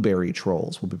Blueberry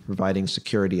Trolls will be providing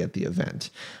security at the event.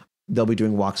 They'll be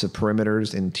doing walks of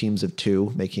perimeters in teams of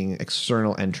 2, making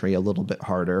external entry a little bit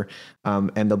harder.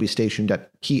 And they'll be stationed at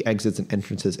key exits and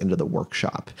entrances into the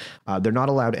workshop. They're not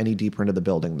allowed any deeper into the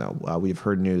building, though. We've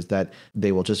heard news that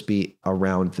they will just be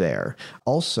around there.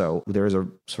 Also, there is a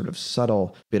sort of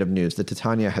subtle bit of news that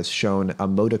Titania has shown a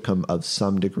modicum of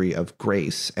some degree of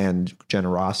grace and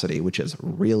generosity, which is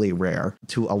really rare,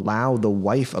 to allow the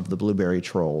wife of the Blueberry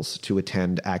Trolls to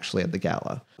attend actually at the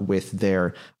gala with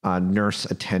their nurse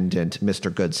attendant,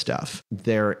 Mr. Goodstuff.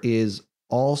 There is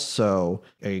also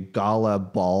a gala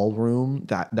ballroom.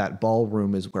 That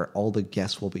ballroom is where all the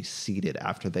guests will be seated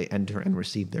after they enter and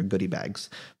receive their goodie bags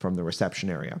from the reception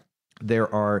area.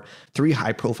 There are 3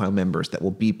 high-profile members that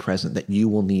will be present that you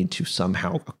will need to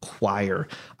somehow acquire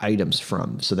items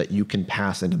from so that you can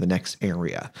pass into the next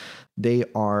area. They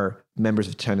are members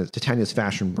of Titania's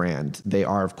fashion brand. They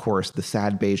are, of course, the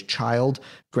Sad Beige Child,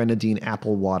 Grenadine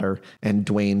Applewater, and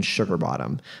Dwayne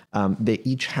Sugarbottom. They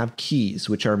each have keys,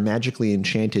 which are magically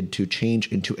enchanted to change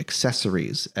into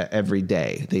accessories every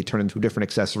day. They turn into a different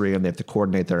accessory, and they have to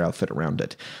coordinate their outfit around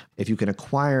it. If you can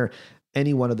acquire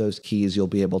any one of those keys, you'll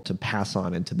be able to pass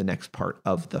on into the next part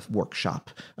of the workshop,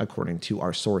 according to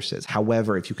our sources.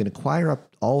 However, if you can acquire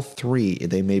up all 3,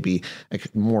 they may be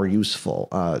more useful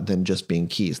than just being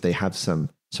keys. They have some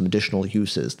additional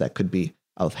uses that could be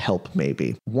of help,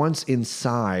 maybe. Once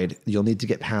inside, you'll need to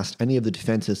get past any of the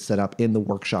defenses set up in the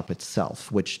workshop itself,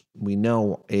 which we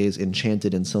know is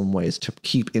enchanted in some ways to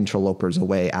keep interlopers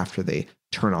away after they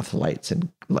turn off the lights and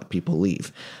let people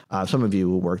leave. Some of you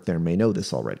who work there may know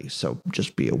this already, so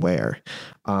just be aware.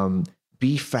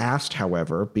 Be fast,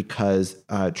 however, because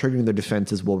triggering their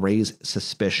defenses will raise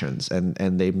suspicions,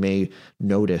 and they may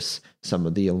notice some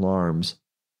of the alarms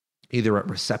either at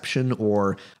reception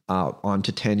or on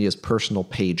Titania's personal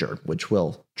pager, which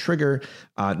will trigger,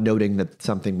 noting that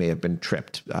something may have been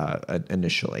tripped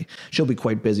initially. She'll be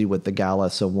quite busy with the gala,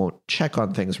 so won't check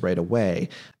on things right away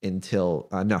until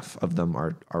enough of them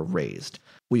are raised.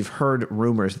 We've heard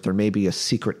rumors that there may be a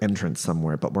secret entrance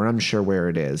somewhere, but we're unsure where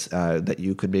it is that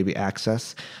you could maybe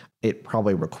access. It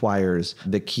probably requires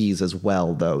the keys as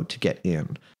well, though, to get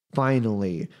in.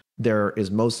 Finally, there is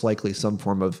most likely some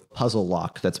form of puzzle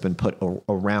lock that's been put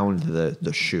around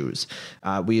the shoes.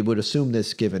 We would assume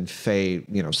this given Fey,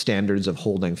 standards of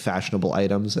holding fashionable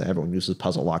items. Everyone uses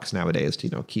puzzle locks nowadays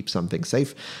to, keep something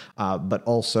safe. But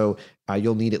also,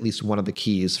 you'll need at least one of the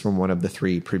keys from one of the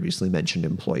 3 previously mentioned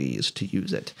employees to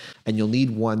use it. And you'll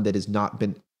need one that has not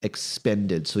been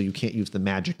expended, so you can't use the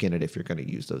magic in it if you're going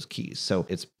to use those keys. So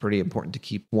it's pretty important to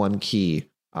keep one key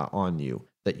on you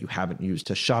that you haven't used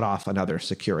to shut off another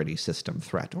security system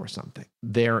threat or something.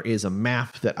 There is a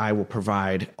map that I will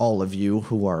provide all of you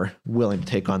who are willing to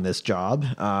take on this job,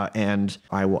 and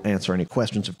I will answer any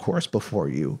questions, of course, before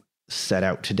you set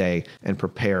out today and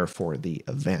prepare for the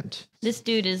event. This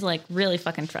dude is really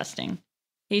fucking trusting.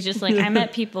 He's just I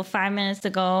met people 5 minutes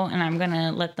ago, and I'm going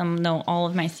to let them know all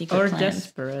of my secret plans. Or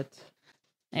desperate.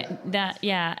 And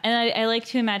I like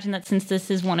to imagine that since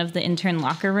this is one of the intern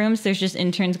locker rooms, there's just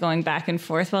interns going back and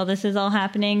forth while this is all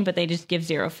happening, but they just give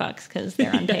 0 fucks because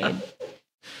they're unpaid.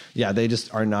 Yeah, they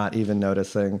just are not even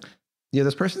noticing. Yeah,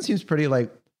 this person seems pretty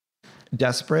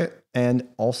desperate and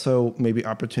also maybe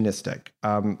opportunistic.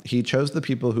 He chose the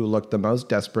people who look the most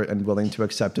desperate and willing to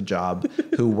accept a job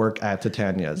who work at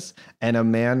Titania's, and a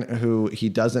man who he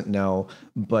doesn't know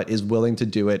but is willing to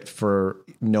do it for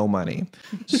no money.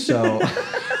 So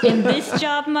in this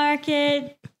job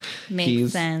market,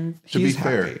 makes sense. To be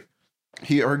fair,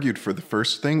 he argued for the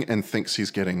first thing and thinks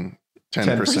he's getting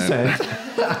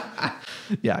 10%.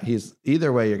 Yeah,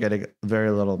 either way, you're getting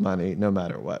very little money no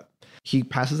matter what. He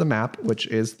passes a map, which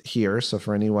is here. So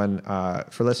for anyone,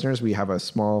 for listeners, we have a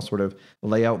small sort of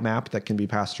layout map that can be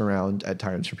passed around at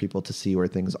times for people to see where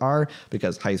things are,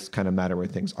 because heists kind of matter where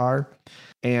things are.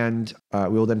 And we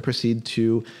will then proceed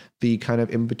to the kind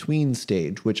of in-between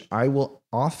stage, which I will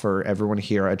offer everyone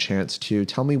here a chance to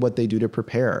tell me what they do to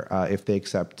prepare if they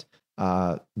accept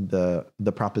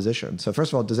the proposition. So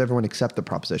first of all, does everyone accept the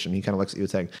proposition? He kind of looks at you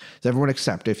saying, does everyone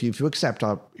accept? If you accept,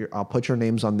 I'll put your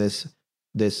names on this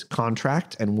this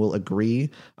contract and will agree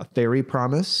a fairy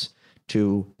promise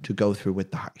to go through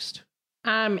with the heist.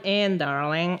 I'm in,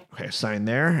 darling. Okay, sign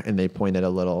there, and they point at a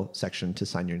little section to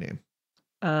sign your name.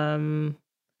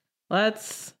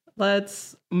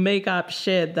 Let's make up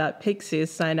shit that pixies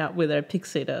sign up with their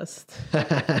pixie dust.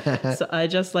 So I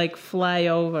just like fly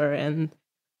over and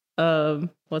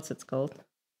what's it called?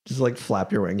 Just like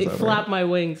flap your wings over. Flap my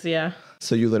wings, yeah.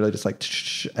 So you literally just like,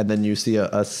 and then you see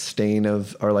a stain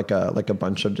of, or like a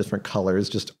bunch of different colors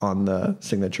just on the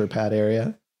signature pad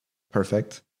area.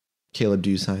 Perfect. Caleb, do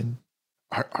you sign?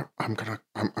 I'm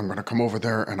gonna come over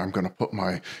there and I'm gonna put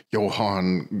my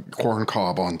Johann corn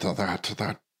cob onto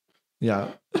that.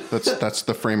 Yeah. That's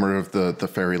the framer of the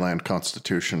Fairyland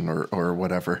Constitution or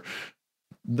whatever.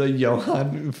 The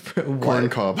Johann Corn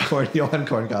cob. Johann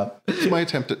corn cob. It's my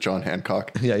attempt at John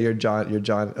Hancock. Yeah, you're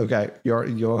John. Okay, you're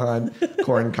Johann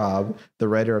corn cob, the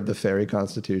writer of the Fairy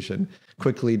Constitution,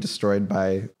 quickly destroyed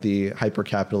by the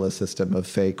hyper-capitalist system of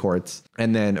Fey courts.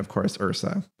 And then, of course,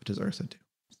 Ursa, which is Ursa too.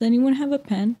 Does anyone have a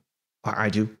pen? I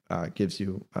do. Gives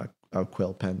you a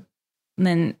quill pen. And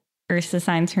then Ursa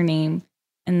signs her name.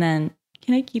 And then,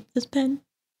 can I keep this pen?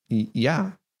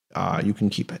 Yeah, you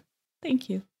can keep it. Thank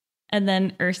you. And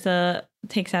then Ursa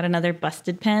takes out another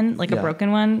busted pen, like a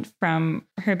broken one, from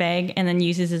her bag, and then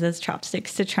uses it as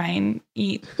chopsticks to try and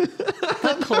eat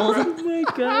the cold. Oh my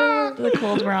god, the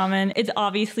cold ramen. It's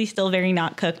obviously still very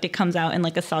not cooked. It comes out in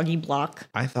like a soggy block.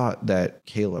 I thought that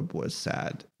Caleb was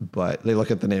sad, but they look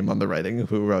at the name on the writing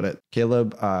who wrote it.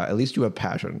 Caleb, at least you have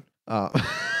passion.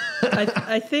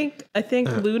 I think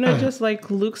Luna just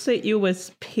like looks at you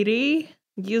with pity.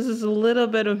 Uses a little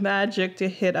bit of magic to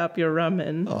hit up your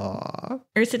ramen. Aww.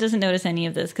 Ursa doesn't notice any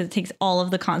of this because it takes all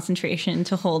of the concentration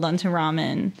to hold onto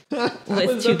ramen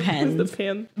with two pens.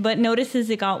 But notices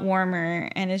it got warmer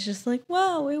and it's just like,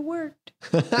 wow, it worked.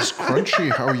 It's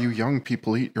crunchy how you young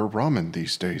people eat your ramen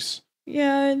these days.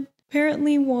 Yeah,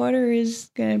 apparently water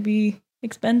is going to be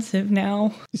expensive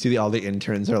now. You see all the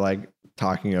interns are like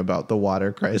talking about the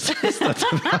water crisis that's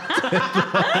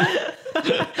about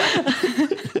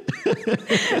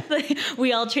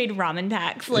We all trade ramen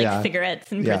packs like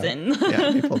cigarettes in prison.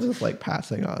 Yeah, people just like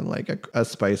passing on like a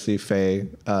spicy fey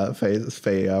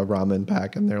ramen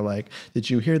pack, and they're like, "Did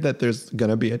you hear that there's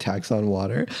gonna be a tax on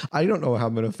water? I don't know how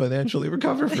I'm gonna financially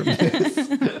recover from this."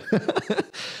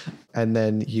 And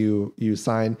then you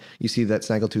sign. You see that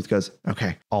Snaggletooth goes,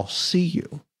 "Okay, I'll see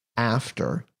you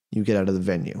after you get out of the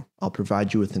venue. I'll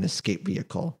provide you with an escape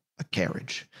vehicle, a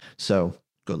carriage. So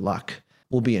good luck.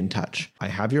 We'll be in touch. I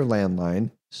have your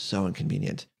landline. So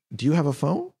inconvenient. Do you have a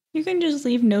phone?" You can just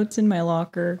leave notes in my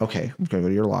locker. Okay, I'm going to go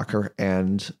to your locker.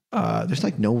 And there's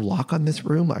like no lock on this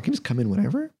room. I can just come in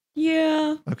whenever?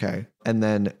 Yeah. Okay. And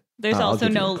then... There's also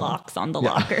no locks on the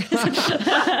lockers.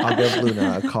 I'll give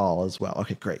Luna a call as well.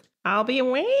 Okay, great. I'll be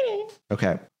waiting.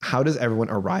 Okay. How does everyone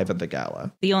arrive at the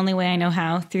gala? The only way I know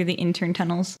how, through the intern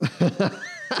tunnels.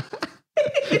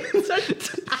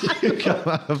 You come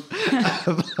out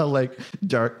of a like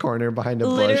dark corner behind a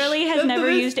bush. Literally has never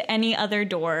used any other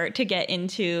door to get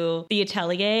into the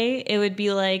atelier. It would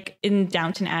be like in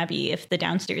Downton Abbey, if the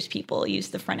downstairs people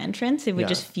used the front entrance, it would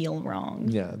just feel wrong.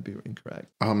 Yeah, it'd be incorrect.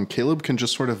 Caleb can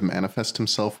just sort of manifest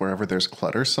himself wherever there's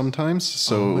clutter sometimes.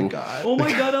 So oh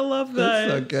my god, I love that.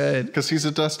 That's so good. Because he's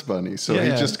a dust bunny, so he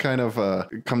just kind of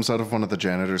comes out of one of the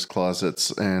janitor's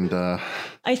closets and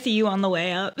I see you on the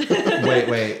way up.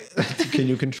 Wait. Can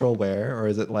you control where, or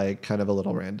is it like kind of a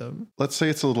little random? Let's say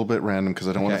it's a little bit random because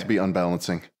I don't want it to be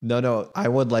unbalancing. No. I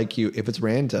would like you, if it's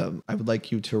random, I would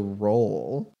like you to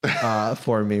roll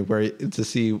for me to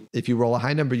see if you roll a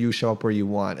high number, you show up where you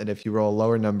want. And if you roll a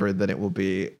lower number, then it will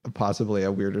be possibly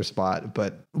a weirder spot,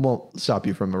 but won't stop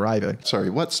you from arriving. Sorry,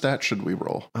 what stat should we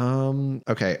roll?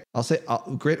 Okay. I'll say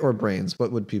grit or brains.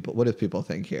 What do people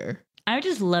think here? I'm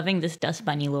just loving this dust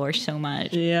bunny lore so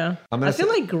much. Yeah. I feel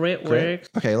like grit works.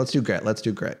 Okay, let's do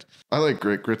grit. I like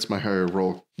grit. Grit's my higher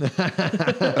roll.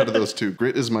 Out of those two,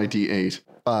 grit is my D8.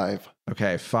 5.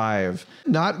 Okay, 5.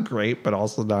 Not great, but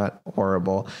also not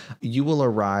horrible. You will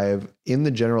arrive in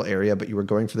the general area, but you were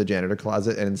going for the janitor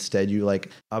closet, and instead you like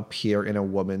appear in a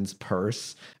woman's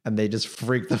purse, and they just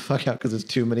freak the fuck out because there's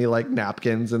too many like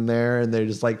napkins in there, and they're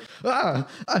just like, what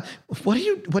are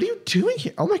you doing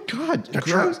here? Oh my god!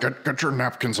 Get your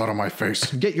napkins out of my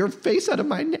face. Get your face out of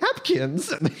my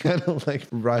napkins! And they kind of like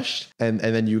rush, and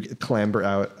then you clamber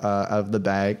out of the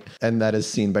bag, and that is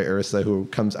seen by Ursa, who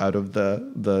comes out of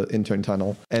the intern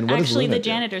tunnel. And what actually, the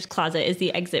janitor's closet is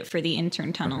the exit for the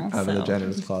intern tunnel. Out of the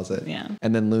janitor's closet. Yeah.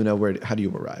 And then Luna, how do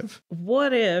you arrive?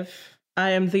 What if I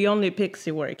am the only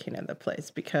pixie working in the place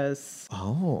because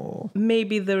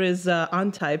maybe there is an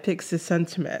anti-pixie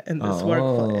sentiment in this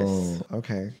workplace.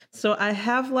 Okay. So I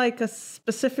have like a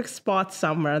specific spot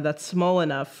somewhere that's small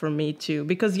enough for me to,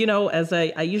 because, as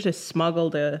I usually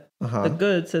smuggle the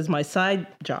goods as my side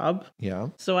job. Yeah.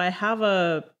 So I have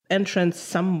a entrance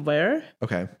somewhere.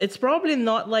 Okay. It's probably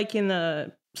not like in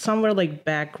a somewhere like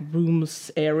back rooms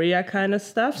area kind of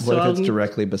stuff. What if it's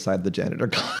directly beside the janitor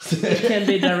closet? It can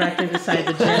be directly beside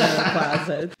the janitor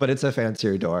closet. But it's a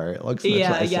fancier door. It looks much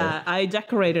nicer. Yeah. I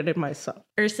decorated it myself.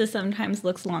 Ursa sometimes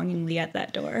looks longingly at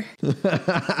that door.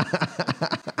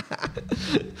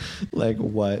 Like,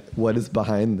 what is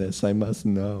behind this? I must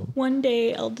know. One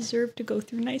day I'll deserve to go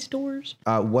through nice doors.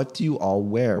 What do you all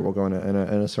wear? We'll go in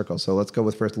a circle. So let's go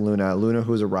with first Luna. Luna,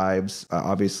 who arrives,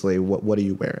 obviously, what are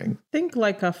you wearing? I think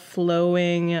like a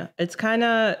flowing,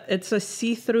 it's a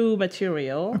see-through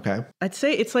material. Okay. I'd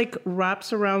say it's like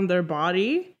wraps around their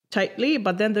body tightly,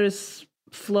 but then there's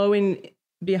flowing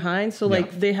behind. So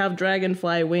like they have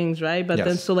dragonfly wings, right? But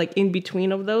then so like in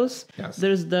between of those,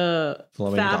 there's the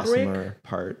flowing fabric gossamer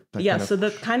part. So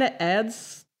that kind of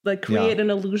adds, like create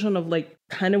an illusion of like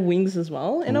kind of wings as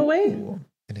well in a way.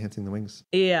 Enhancing the wings.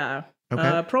 Yeah.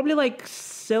 Okay. Probably like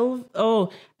silver.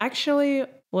 Oh, actually,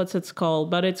 what's it called?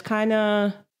 But it's kind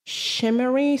of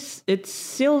shimmery. It's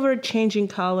silver changing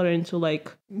color into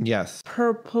like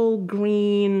purple,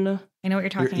 green. I know what you're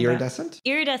talking Iridescent? about.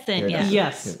 Iridescent, yeah.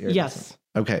 Yes.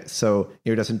 Okay, so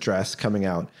iridescent dress coming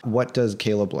out. What does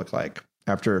Caleb look like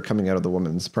after coming out of the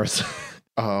woman's person?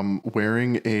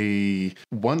 Wearing a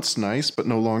once nice but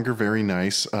no longer very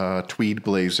nice tweed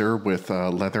blazer with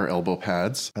leather elbow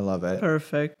pads. I love it.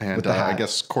 Perfect. And I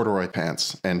guess corduroy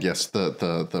pants. And yes,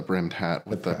 the brimmed hat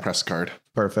with the press guard.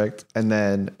 Perfect. And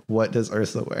then what does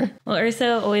Ursa wear? Well,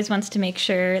 Ursa always wants to make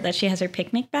sure that she has her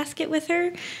picnic basket with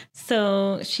her.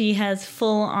 So she has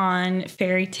full on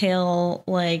fairy tale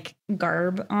like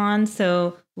garb on.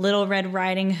 So Little Red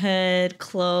Riding Hood,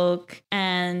 cloak,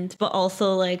 but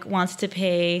also like wants to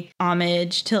pay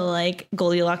homage to like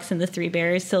Goldilocks and the Three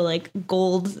Bears. So like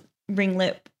gold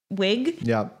ringlet wig.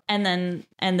 Yeah. And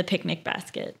the picnic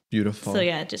basket. Beautiful. So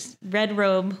yeah, just red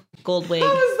robe, gold wig.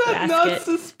 How is that basket. not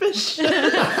suspicious?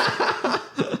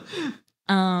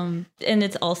 And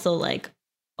it's also like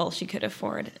all she could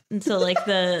afford. And so like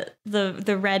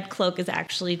the red cloak is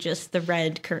actually just the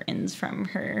red curtains from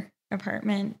her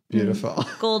apartment. Beautiful. And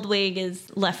gold wig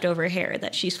is leftover hair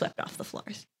that she swept off the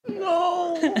floors.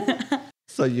 No.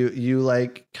 So you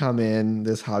like come in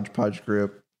this hodgepodge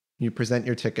group. You present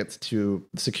your tickets to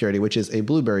security, which is a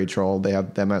blueberry troll. They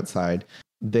have them outside.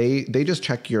 They just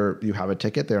check you have a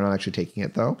ticket. They're not actually taking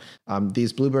it though.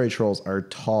 These blueberry trolls are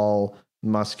tall,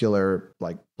 muscular,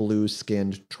 like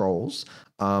blue-skinned trolls.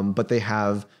 But they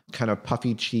have kind of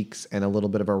puffy cheeks and a little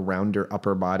bit of a rounder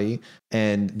upper body,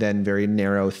 and then very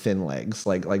narrow, thin legs,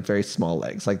 like very small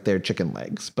legs, like they're chicken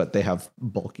legs, but they have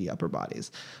bulky upper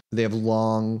bodies. They have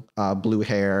long blue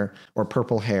hair or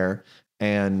purple hair,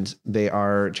 and they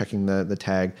are checking the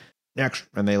tag next,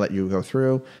 and they let you go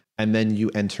through, and then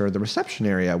you enter the reception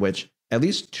area, which at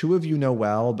least two of you know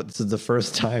well, but this is the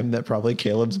first time that probably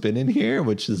Caleb's been in here,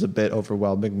 which is a bit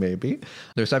overwhelming maybe.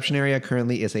 The reception area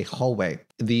currently is a hallway.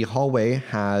 The hallway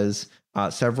has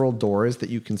several doors that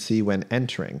you can see when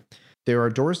entering. There are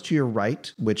doors to your right,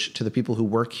 which to the people who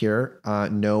work here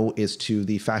know is to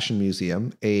the Fashion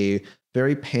Museum, a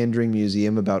very pandering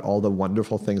museum about all the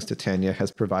wonderful things Titania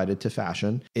has provided to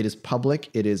fashion. It is public,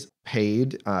 it is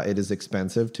paid, it is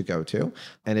expensive to go to,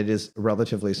 and it is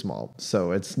relatively small.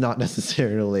 So it's not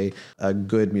necessarily a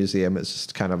good museum. It's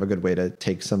just kind of a good way to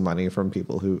take some money from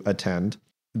people who attend.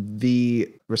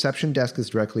 The reception desk is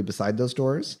directly beside those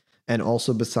doors, and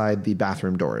also beside the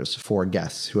bathroom doors for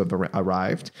guests who have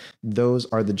arrived. Those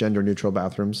are the gender neutral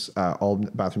bathrooms. All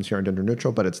bathrooms here are gender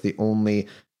neutral, but it's the only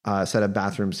set of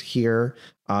bathrooms here.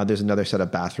 There's another set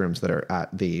of bathrooms that are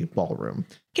at the ballroom.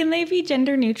 Can they be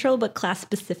gender neutral but class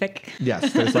specific?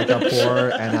 Yes, there's like a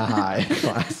poor and a high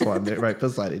class one. They're right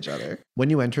beside each other. When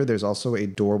you enter, there's also a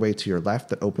doorway to your left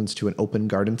that opens to an open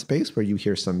garden space where you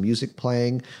hear some music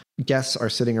playing. Guests are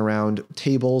sitting around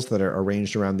tables that are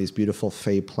arranged around these beautiful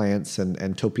fey plants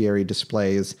and topiary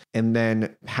displays. And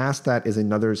then past that is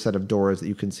another set of doors that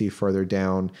you can see further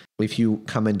down if you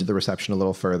come into the reception a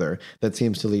little further that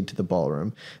seems to lead to the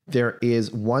ballroom. There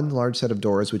is one large set of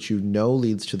doors which you know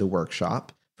leads to the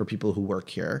workshop for people who work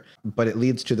here, but it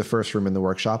leads to the first room in the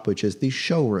workshop, which is the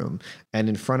showroom. And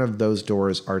in front of those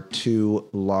doors are two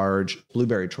large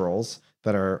blueberry trolls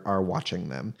that are watching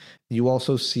them. You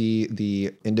also see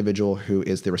the individual who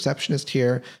is the receptionist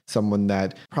here, someone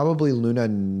that probably Luna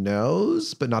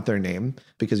knows, but not their name,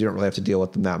 because you don't really have to deal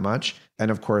with them that much.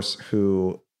 And of course,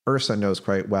 who Ursa knows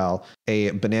quite well,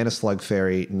 a banana slug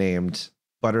fairy named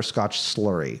Butterscotch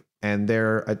Slurry. And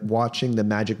they're watching the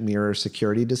magic mirror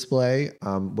security display,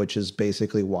 which is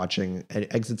basically watching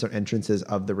exits or entrances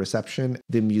of the reception,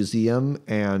 the museum,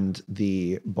 and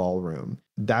the ballroom.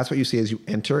 That's what you see as you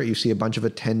enter. You see a bunch of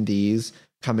attendees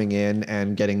coming in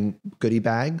and getting goodie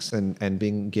bags and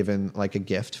being given like a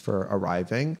gift for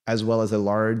arriving, as well as a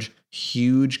large,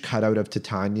 huge cutout of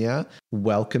Titania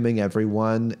welcoming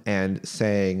everyone and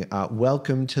saying,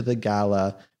 welcome to the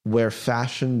gala where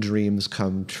fashion dreams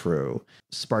come true,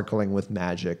 sparkling with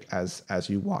magic as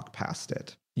you walk past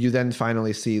it. You then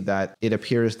finally see that it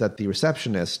appears that the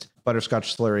receptionist,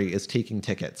 Butterscotch Slurry, is taking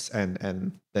tickets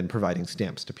and then providing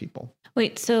stamps to people.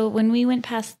 Wait, so when we went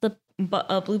past the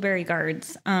blueberry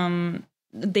guards,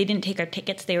 they didn't take our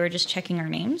tickets. They were just checking our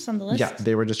names on the list? Yeah,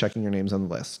 they were just checking your names on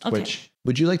the list. Okay. Which,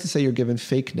 would you like to say you're given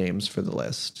fake names for the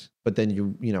list, but then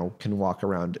you can walk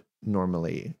around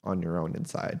normally on your own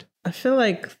inside? I feel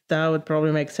like that would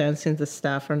probably make sense since the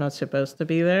staff are not supposed to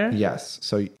be there. Yes.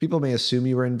 So people may assume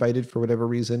you were invited for whatever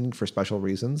reason, for special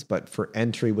reasons, but for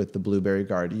entry with the Blueberry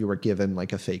Guard, you were given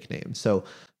like a fake name. So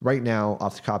right now,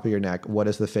 off the top of your neck, what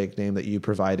is the fake name that you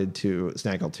provided to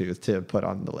Snaggletooth to put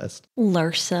on the list?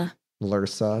 Lursa.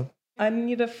 Lursa. I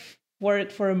need a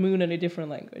word for a moon in a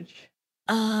different language.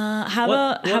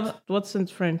 What's in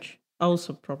French?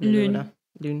 Also probably Lune. Luna.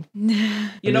 Loon.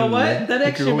 You know what? That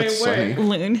actually may work.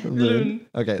 Loon.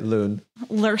 Okay, Loon.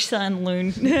 Lursa and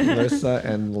Loon. Lursa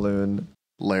and Loon.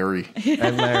 Larry.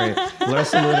 And Larry.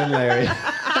 Lursa, Loon, and Larry.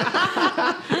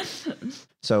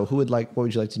 So what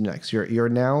would you like to do next? You're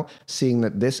now seeing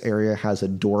that this area has a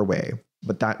doorway,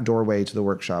 but that doorway to the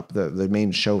workshop, the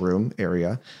main showroom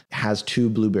area, has 2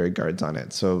 blueberry guards on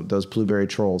it. So those blueberry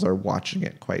trolls are watching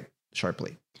it quite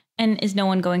sharply. And is no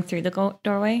one going through the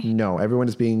doorway? No, everyone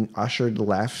is being ushered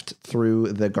left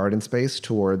through the garden space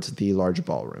towards the large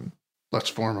ballroom. Let's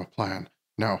form a plan.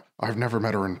 Now, I've never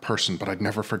met her in person, but I'd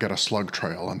never forget a slug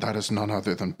trail, and that is none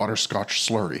other than Butterscotch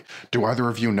Slurry. Do either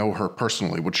of you know her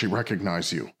personally? Would she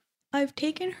recognize you? I've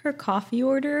taken her coffee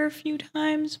order a few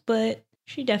times, but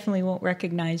she definitely won't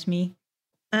recognize me.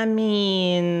 I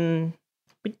mean,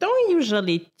 we don't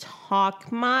usually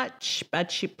talk much,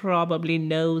 but she probably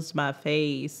knows my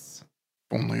face.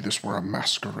 If only this were a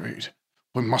masquerade.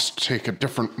 We must take a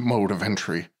different mode of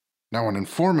entry. Now an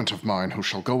informant of mine, who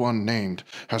shall go unnamed,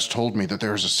 has told me that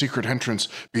there is a secret entrance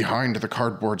behind the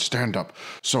cardboard stand-up.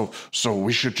 So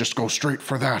we should just go straight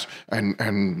for that and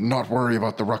not worry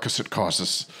about the ruckus it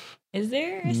causes. Is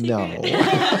there a secret? No.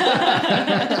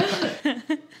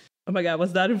 Oh my god,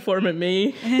 was that informant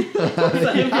me?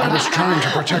 I was trying to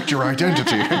protect your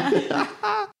identity.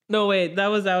 No, wait, that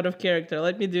was out of character.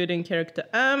 Let me do it in character.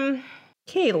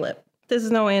 Caleb,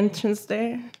 there's no entrance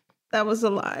there. That was a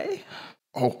lie.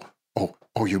 Oh,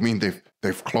 you mean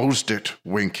they've closed it?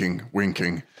 Winking.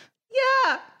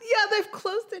 Yeah, they've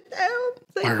closed it down.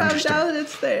 They found out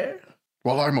it's there.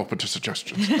 Well, I'm open to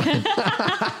suggestions.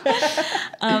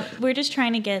 We're just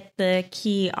trying to get the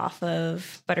key off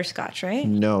of Butterscotch, right?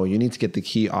 No, you need to get the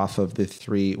key off of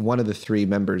one of the 3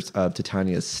 members of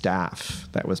Titania's staff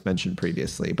that was mentioned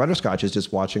previously. Butterscotch is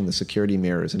just watching the security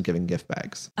mirrors and giving gift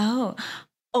bags. Oh,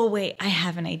 wait, I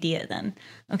have an idea then.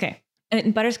 Okay.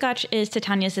 Butterscotch is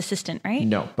Titania's assistant, right?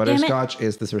 No, Butterscotch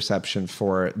is this reception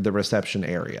for the reception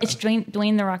area. It's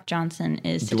Dwayne The Rock Johnson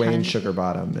is Dwayne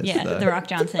Sugarbottom is The Rock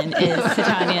Johnson is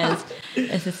Titania's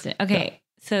assistant. Okay,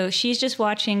 so she's just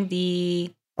watching the...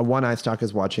 One eye stalk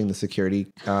is watching the security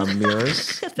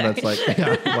mirrors. That's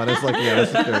one is looking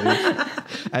at the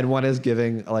security. And one is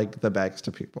giving like the bags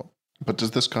to people. But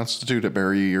does this constitute a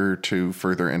barrier to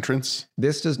further entrance?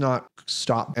 This does not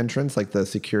stop entrance like the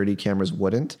security cameras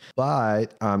wouldn't.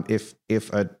 But if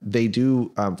they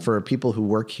do, for people who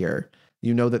work here,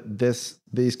 you know that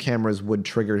these cameras would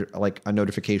trigger like a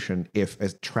notification if a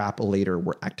trap later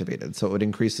were activated. So it would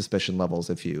increase suspicion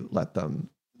levels if you let them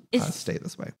stay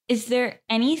this way. Is there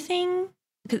anything?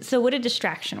 So would a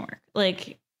distraction work?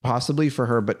 Like... Possibly for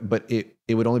her, but it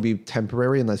would only be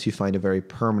temporary unless you find a very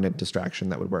permanent distraction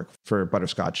that would work for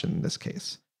Butterscotch in this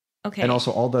case. Okay. And also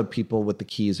all the people with the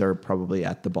keys are probably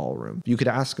at the ballroom. You could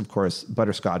ask, of course,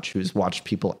 Butterscotch, who's watched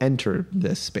people enter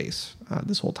this space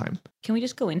this whole time. Can we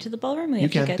just go into the ballroom? You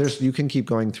can. You can keep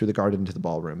going through the garden to the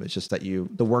ballroom. It's just that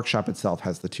the workshop itself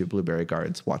has the 2 blueberry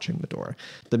guards watching the door.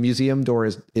 The museum door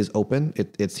is open.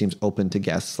 It seems open to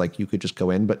guests. Like you could just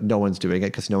go in, but no one's doing it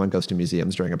because no one goes to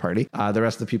museums during a party. The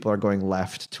rest of the people are going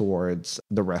left towards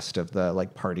the rest of the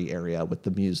like party area with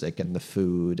the music and the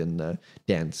food and the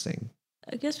dancing.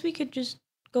 I guess we could just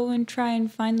go and try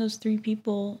and find those 3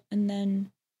 people and then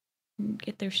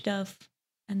get their stuff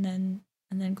and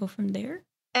then go from there.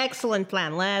 Excellent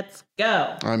plan. Let's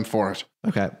go. I'm for it.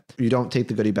 Okay. You don't take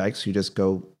the goodie bags. You just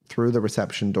go through the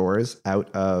reception doors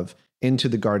into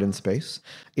the garden space.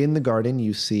 In the garden,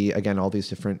 you see, again, all these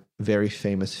different very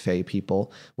famous fae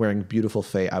people wearing beautiful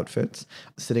fae outfits,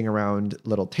 sitting around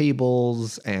little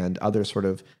tables and other sort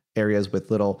of areas with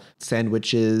little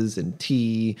sandwiches and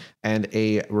tea, and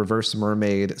a reverse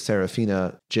mermaid,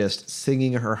 Seraphina, just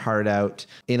singing her heart out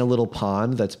in a little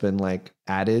pond that's been like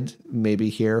added maybe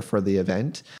here for the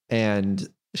event. And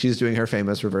she's doing her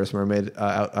famous reverse mermaid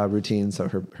routine.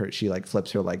 So she like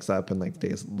flips her legs up and like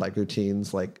these like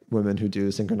routines like women who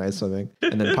do synchronized swimming,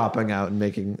 and then popping out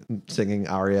and singing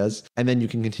arias. And then you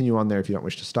can continue on there if you don't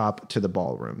wish to stop to the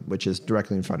ballroom, which is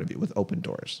directly in front of you with open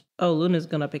doors. Oh, Luna's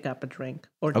gonna pick up a drink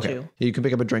or 2. You can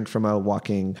pick up a drink from a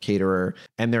walking caterer,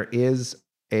 and there is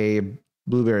a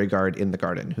blueberry guard in the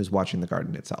garden who's watching the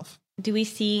garden itself. Do we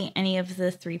see any of the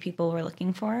 3 people we're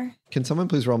looking for? Can someone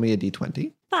please roll me a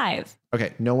d20? 5.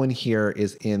 Okay, no one here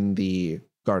is in the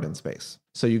garden space.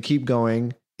 So you keep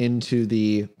going into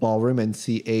the ballroom and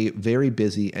see a very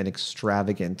busy and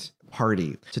extravagant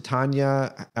party.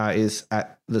 Titania is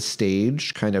at the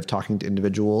stage, kind of talking to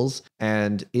individuals,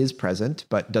 and is present,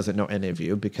 but doesn't know any of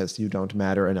you because you don't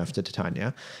matter enough to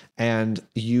Titania. And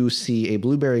you see a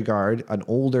blueberry guard, an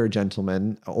older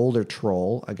gentleman, an older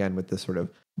troll, again with this sort of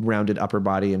rounded upper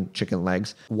body and chicken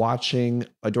legs, watching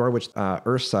a door which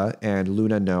Ursa and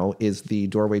Luna know is the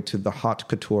doorway to the haute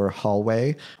couture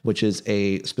hallway, which is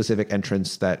a specific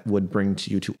entrance that would bring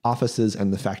you to offices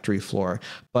and the factory floor.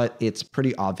 But it's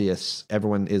pretty obvious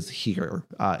everyone is here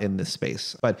in this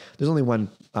space. But there's only one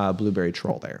blueberry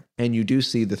troll there. And you do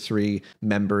see the 3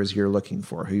 members you're looking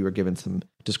for, who you were given some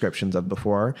descriptions of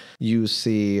before. You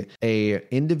see a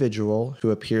individual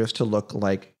who appears to look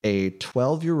like a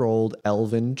 12-year-old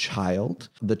elven child.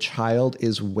 The child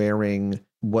is wearing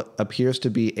what appears to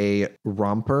be a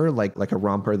romper, like a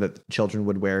romper that children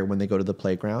would wear when they go to the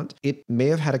playground. It may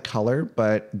have had a color,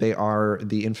 but they are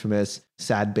the infamous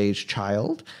sad beige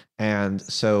child. And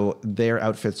so their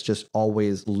outfits just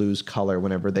always lose color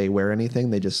whenever they wear anything.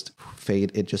 They just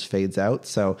fade. It just fades out.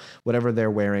 So whatever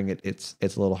they're wearing, it's a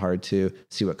little hard to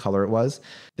see what color it was.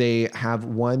 They have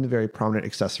one very prominent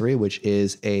accessory, which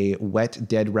is a wet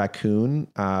dead raccoon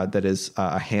that is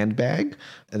a handbag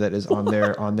that is on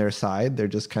their side. They're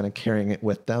just kind of carrying it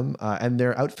with them. And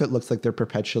their outfit looks like they're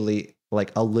perpetually like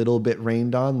a little bit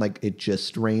rained on, like it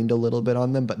just rained a little bit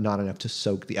on them, but not enough to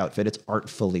soak the outfit. It's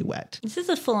artfully wet. This is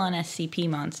a full-on SCP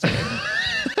monster.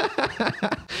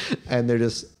 And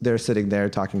they're sitting there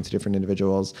talking to different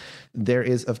individuals. There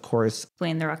is, of course,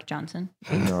 Dwayne The Rock Johnson.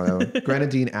 No.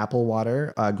 Grenadine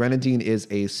Applewater. Grenadine is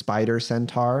a spider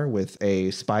centaur with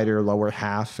a spider lower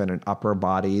half and an upper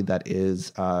body that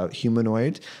is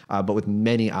humanoid, but with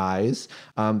many eyes.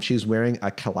 She's wearing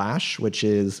a calash, which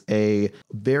is a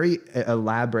very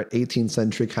elaborate 18th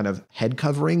century kind of head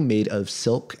covering made of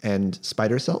silk and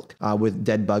spider silk with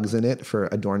dead bugs in it for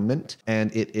adornment.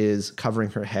 And it is covering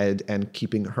her head and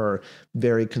keeping her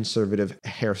very conservative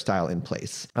hairstyle in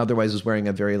place. Otherwise is wearing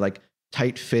a very like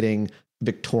tight-fitting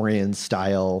Victorian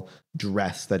style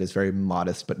dress that is very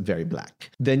modest but very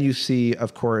black. Then you see,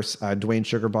 of course, Dwayne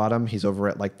Sugarbottom. He's over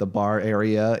at like the bar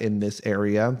area in this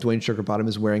area. Dwayne Sugarbottom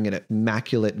is wearing an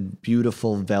immaculate,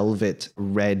 beautiful velvet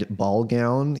red ball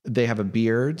gown. They have a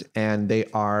beard and they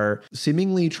are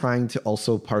seemingly trying to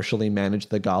also partially manage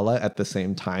the gala at the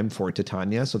same time for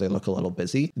Titania, so they look a little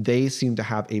busy. They seem to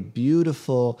have a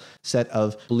beautiful set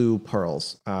of blue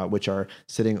pearls, which are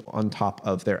sitting on top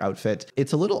of their outfit.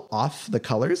 It's a little off the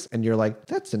colors, and you're like,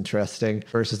 that's interesting,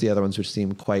 versus the other ones, which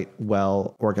seem quite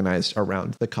well organized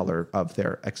around the color of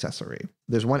their accessory.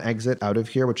 There's one exit out of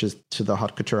here, which is to the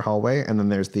haute couture hallway, and then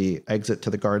there's the exit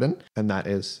to the garden, and that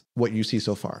is what you see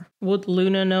so far. Would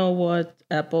Luna know what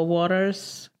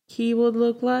Applewater's key would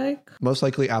look like? Most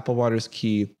likely Applewater's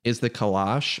key is the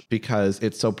calash because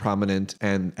it's so prominent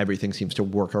and everything seems to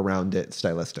work around it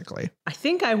stylistically. I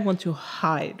think I want to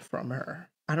hide from her.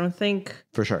 I don't think.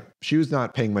 For sure. She was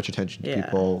not paying much attention to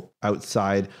people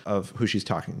outside of who she's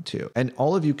talking to. And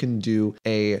all of you can do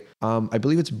I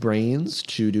believe it's brains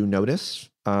to do notice,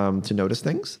 to notice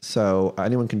things. So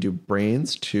anyone can do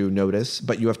brains to notice,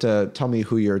 but you have to tell me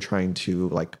who you're trying to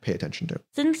like pay attention to.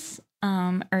 Since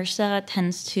Ursa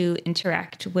tends to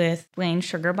interact with Dwayne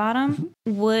Sugarbottom,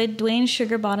 would Dwayne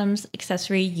Sugarbottom's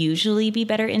accessory usually be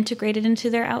better integrated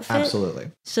into their outfit?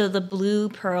 Absolutely. So the blue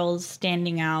pearls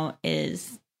standing out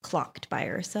is clocked by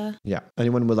Ursa. Yeah.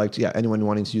 Anyone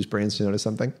wanting to use brains to notice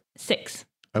something? 6.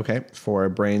 Okay. For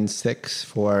brains, 6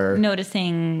 for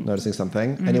noticing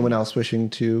something. Mm-hmm. Anyone else wishing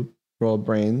to roll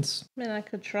brains? I mean, I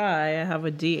could try. I have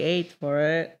a D8 for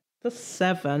it. The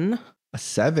 7. A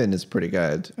 7 is pretty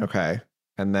good. Okay.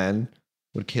 And then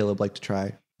would Caleb like to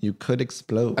try? You could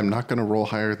explode. I'm not going to roll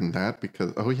higher than that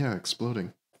because,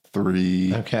 exploding.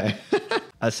 3. Okay.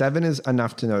 A 7 is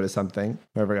enough to notice something.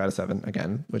 Whoever got a 7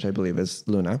 again, which I believe is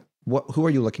Luna. Who are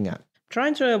you looking at?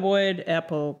 Trying to avoid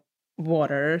apple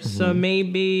water. Mm-hmm. So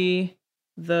maybe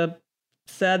the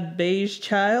sad beige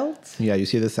child? Yeah, you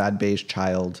see the sad beige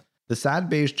child. The sad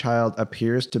beige child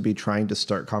appears to be trying to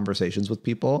start conversations with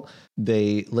people.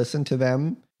 They listen to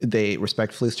them. They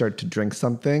respectfully start to drink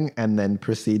something and then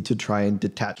proceed to try and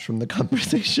detach from the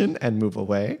conversation and move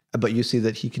away. But you see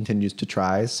that he continues to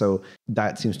try. So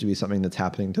that seems to be something that's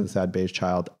happening to the sad beige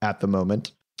child at the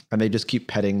moment. And they just keep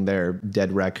petting their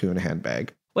dead raccoon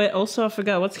handbag. Wait, also I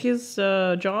forgot, what's his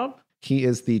job? He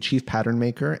is the chief pattern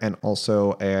maker and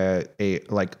also a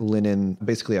like linen,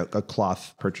 basically a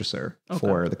cloth purchaser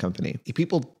for the company.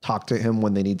 People talk to him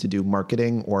when they need to do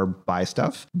marketing or buy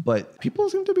stuff, but people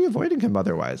seem to be avoiding him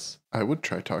otherwise. I would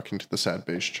try talking to the sad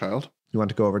beige child. You want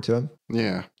to go over to him?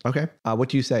 Yeah. Okay. What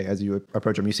do you say as you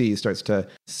approach him? You see he starts to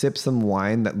sip some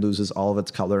wine that loses all of its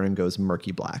color and goes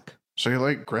murky black. So you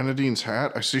like Grenadine's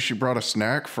hat? I see she brought a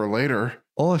snack for later.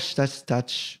 Oh, that's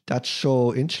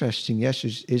so interesting. Yes,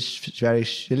 it's very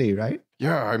silly, right?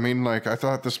 Yeah, I mean, like I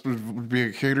thought this would be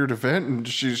a catered event, and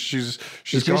she's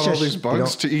got all these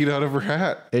bugs to eat out of her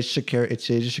hat. It's a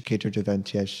catered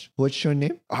event. Yes. What's your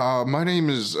name? My name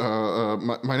is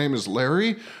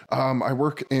Larry. I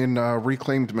work in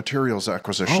reclaimed materials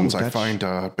acquisitions. I find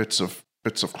bits of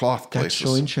cloth places.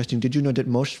 That's so interesting. Did you know that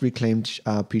most reclaimed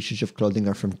pieces of clothing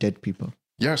are from dead people?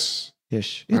 Yes.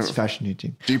 Yes, it's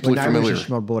fascinating. Deeply familiar. When I was a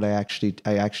small boy,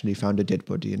 I actually found a dead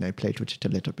body and I played with it a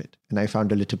little bit. And I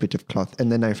found a little bit of cloth.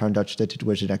 And then I found out that it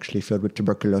was actually filled with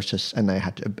tuberculosis. And I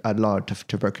had a lot of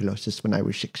tuberculosis when I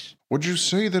was 6. Would you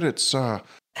say that it's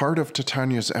part of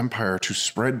Titania's empire to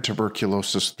spread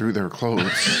tuberculosis through their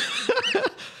clothes?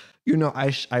 You know,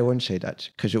 I won't say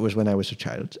that because it was when I was a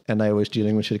child and I was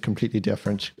dealing with a completely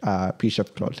different piece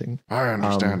of clothing. I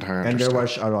understand. And there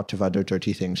was a lot of other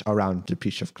dirty things around the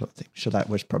piece of clothing. So that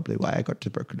was probably why I got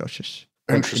tuberculosis.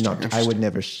 Interesting. I would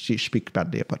never speak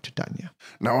badly about Titania.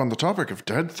 Now, on the topic of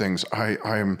dead things,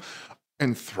 I'm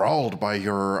enthralled by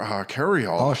your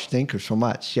carry-all. Oh, thank you so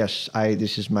much. Yes,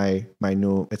 this is my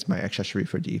accessory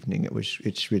for the evening.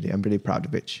 I'm really proud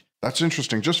of it. That's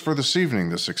interesting. Just for this evening,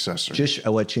 this accessory.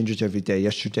 It changes every day.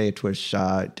 Yesterday, it was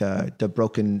the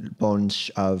broken bones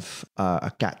of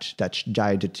a cat that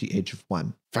died at the age of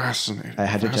 1. Fascinating. I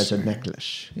had it as a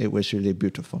necklace. It was really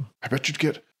beautiful. I bet you'd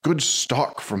get good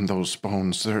stock from those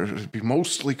bones. There'd be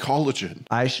mostly collagen.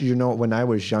 When I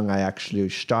was young, I actually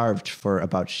starved for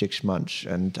about 6 months,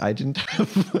 and I didn't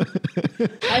have.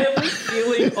 I have a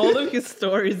feeling all of his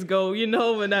stories go,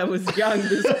 when I was young,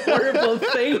 this horrible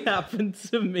thing happened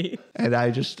to me. And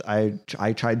I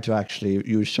tried to actually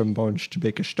use some bones to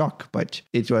make a stock, but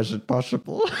it wasn't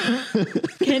possible.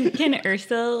 Can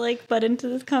Ursa butt into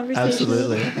this conversation?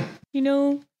 Absolutely.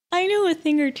 I know a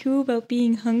thing or two about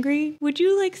being hungry. Would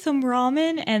you like some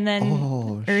ramen? And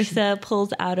then Ursa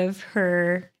pulls out of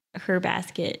her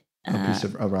basket a piece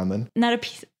of ramen. Not a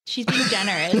piece. She's being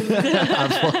generous.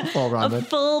 full ramen. A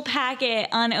full packet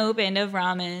unopened of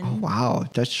ramen. Oh, wow,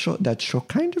 that's so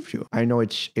kind of you. I know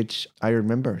it's. I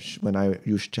remember when I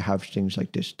used to have things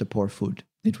like this. The poor food.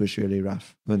 It was really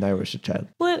rough when I was a child.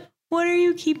 What are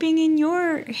you keeping in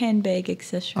your handbag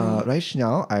accessory? Right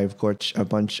now, I've got a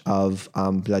bunch of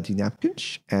bloody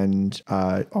napkins and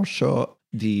also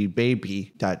the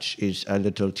baby that is a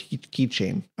little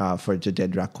keychain for the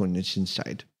dead raccoon that's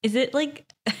inside. Is it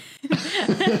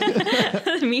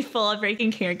me full of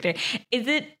breaking character? Is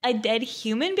it a dead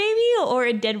human baby or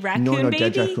a dead raccoon baby? No,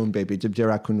 dead raccoon baby. The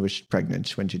raccoon was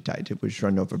pregnant when she died. It was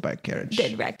run over by a carriage.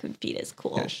 Dead raccoon fetus.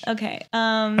 Cool. Yes. Okay.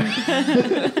 All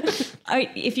right,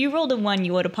 if you rolled a 1,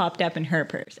 you would have popped up in her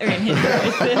purse or in his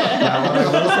purse.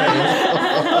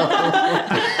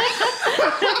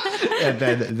 And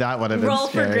then that would have been Roll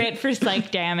scary. for grit for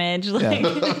psych damage. Like,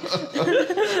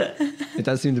 It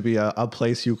does seem to be a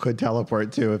place you could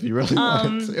teleport to if you really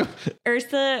wanted to.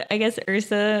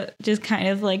 Ursa just kind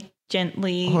of like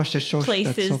gently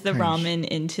places the kind. ramen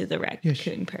into the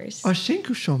raccoon purse. Oh, thank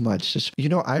you so much. You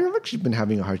know, I've actually been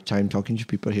having a hard time talking to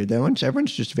people here.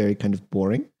 Everyone's just very kind of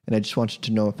boring. And I just wanted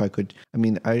to know if I could,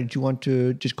 do you want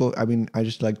to just go? I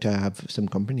just like to have some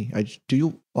company. What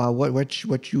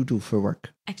you do for work?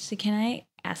 Actually, can I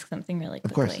ask something really quickly?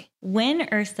 Of course. When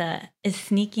Ursa is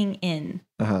sneaking in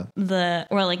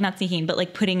not sneaking, but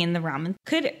like putting in the ramen,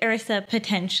 could Ursa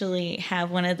potentially have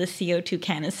one of the CO2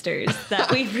 canisters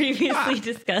that we previously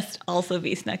discussed also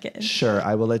be snuck in? Sure,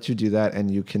 I will let you do that, and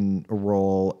you can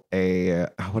roll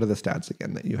what are the stats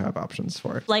again that you have options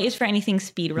for? Flight is for anything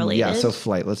speed related. Yeah, so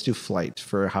flight. Let's do flight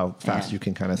for how fast you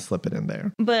can kind of slip it in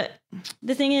there. But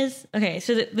the thing is, okay,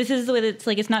 so this is the way that it's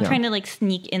like, it's not trying to like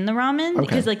sneak in the ramen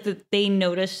because like they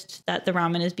noticed that the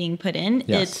ramen is being put in.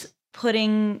 Yes. It's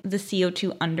putting the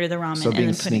CO2 under the ramen. So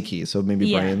being sneaky. So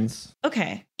maybe brains.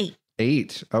 Okay. 8.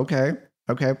 8. Okay.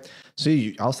 So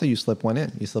I'll say you slip one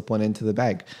in. You slip one into the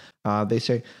bag. They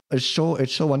say, it's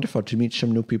so wonderful to meet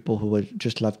some new people who would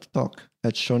just love to talk.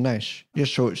 That's so nice. Yeah.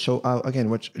 So again,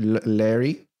 what's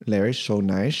Larry? Larry's so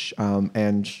nice.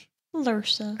 And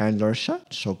Lursa.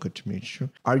 So good to meet you.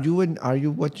 Where do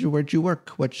you work?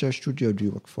 What studio do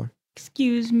you work for?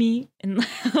 Excuse me.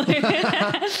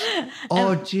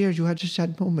 Oh dear, you had a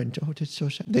sad moment. Oh, that's so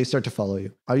sad. They start to follow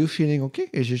you. Are you feeling okay?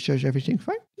 Is everything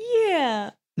fine?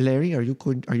 Yeah. Larry, are you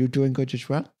good? Are you doing good as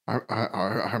well?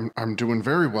 I'm doing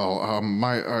very well.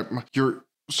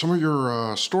 Some of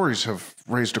your stories have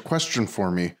raised a question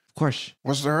for me. Of course.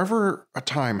 Has there ever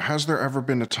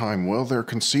been a time, will there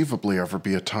conceivably ever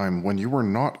be a time when you were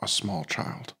not a small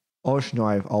child? Oh no,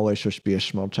 I've always just be a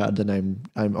small child, and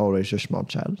I'm always a small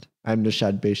child. I'm the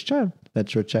sad-based child.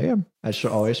 That's what I am. I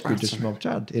shall always be the small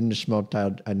child, and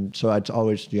so it's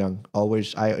always young.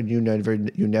 Always, you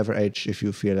never age if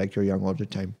you feel like you're young all the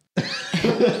time.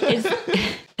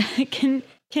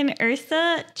 Can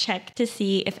Ursa check to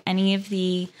see if any of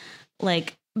the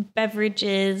like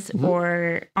beverages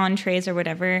or entrees or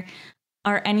whatever,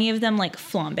 are any of them like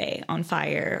flambe on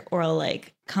fire or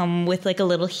like come with like a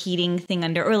little heating thing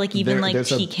under, or like even like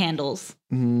tea candles?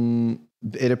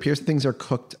 It appears things are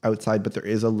cooked outside, but there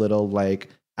is a little like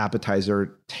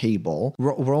appetizer table.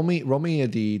 Roll me a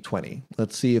d20.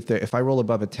 Let's see if I roll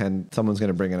above a 10, someone's going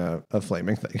to bring in a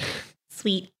flaming thing.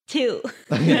 Sweet. 2.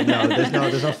 No,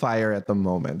 there's no fire at the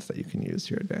moment that you can use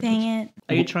to your advantage. Dang it.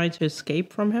 Are you trying to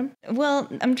escape from him? Well,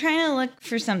 I'm trying to look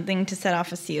for something to set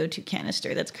off a CO2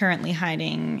 canister that's currently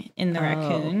hiding in the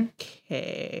raccoon.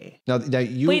 Okay. Now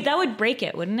wait, that would break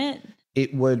it, wouldn't it?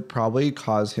 It would probably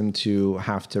cause him to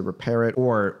have to repair it,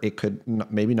 or it could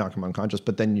maybe knock him unconscious,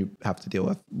 but then you have to deal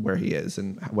with where he is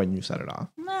and when you set it off.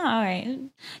 Oh, all right.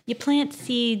 You plant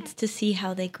seeds to see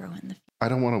how they grow in the future. I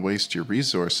don't want to waste your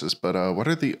resources, but what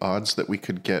are the odds that we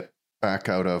could get back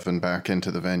out of and back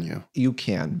into the venue? You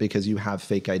can, because you have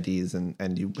fake IDs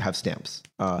and you have stamps.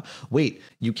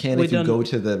 You can if you go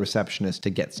to the receptionist to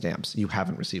get stamps. You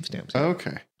haven't received stamps yet.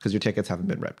 Okay. Because your tickets haven't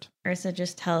been ripped. Ursa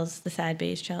just tells the sad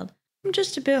beige child, I'm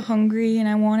just a bit hungry and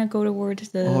I want to go towards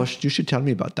the... Oh, you should tell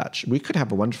me about that. We could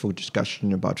have a wonderful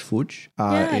discussion about food.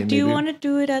 Do you want to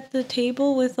do it at the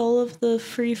table with all of the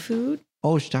free food?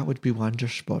 Oh, that would be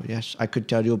wonderful. Yes, I could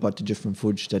tell you about the different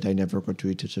foods that I never got to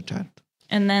eat as a child.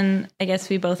 And then I guess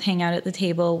we both hang out at the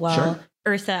table while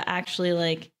Ursa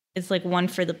actually it's like one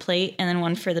for the plate and then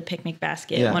one for the picnic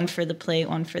basket. Yeah. One for the plate,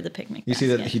 one for the picnic basket. You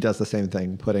see that he does the same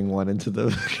thing, putting one into the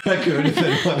raccoon and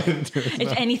then one into his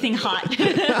mouth. Anything hot.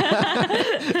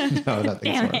 No,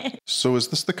 nothing. Damn it. So is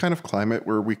this the kind of climate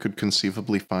where we could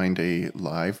conceivably find a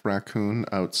live raccoon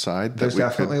outside? There's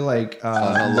definitely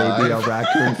maybe a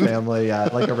raccoon family,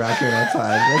 like a raccoon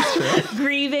outside. That's true.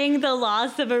 Grieving the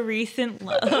loss of a recent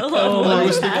love. I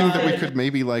was thinking that we could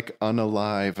maybe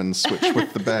unalive and switch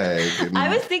with the bag. I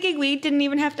was thinking we didn't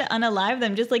even have to unalive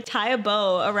them, just tie a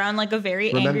bow around a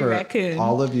very angry raccoon.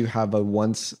 All of you have a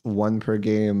one per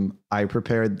game. I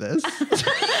prepared this.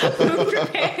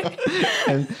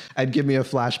 and give me a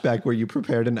flashback where you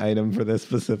prepared an item for this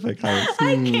specific heist.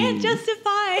 I can't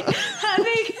justify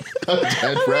having A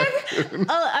dead raccoon.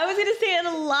 Oh, I was going to say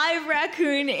a live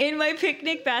raccoon in my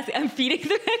picnic basket. I'm feeding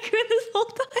the raccoon this whole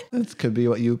time. This could be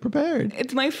what you prepared.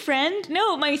 It's my friend.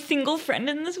 No, my single friend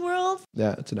in this world.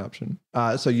 Yeah, it's an option.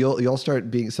 So you'll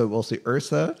start being, so we'll see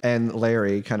Ursa and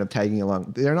Larry kind of tagging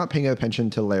along. They're not paying attention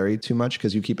to Larry too much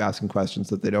because you keep asking questions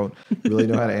that they don't really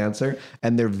know how to answer.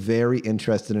 And they're very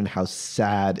interested in how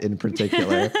sad in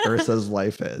particular Ursa's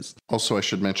life is. Also, I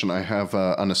should mention I have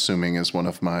unassuming as one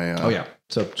of my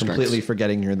So completely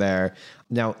forgetting you're there.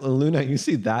 Now, Luna, you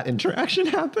see that interaction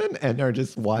happen and are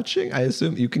just watching. I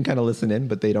assume you can kind of listen in,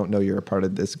 but they don't know you're a part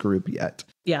of this group yet.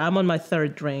 Yeah, I'm on my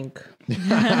third drink.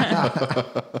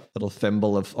 Little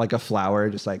thimble of like a flower,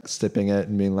 just like sipping it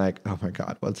and being like, oh my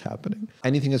God, what's happening?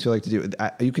 Anything else you like to do?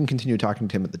 You can continue talking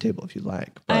to him at the table if you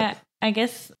like. But I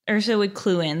guess Ursa would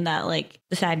clue in that like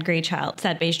the sad beige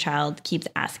child keeps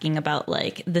asking about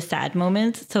like the sad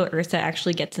moments. So Ursa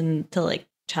actually gets into like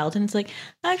childhood. It's like,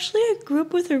 actually, I grew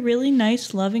up with a really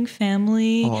nice, loving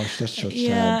family. Oh, that's so sad.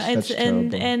 Yeah, That's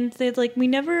and it's like we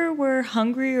never were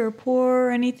hungry or poor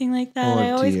or anything like that.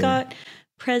 I always got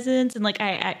presents, and like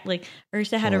I like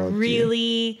Ursa had a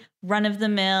really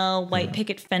run-of-the-mill white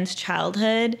picket fence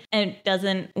childhood, and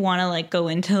doesn't want to like go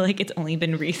into like it's only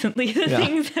been recently the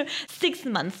things 6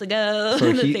 months ago.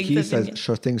 So he says,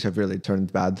 sure, things have really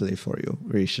turned badly for you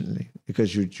recently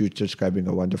because you're describing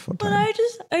a wonderful time. But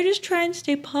I just try and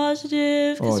stay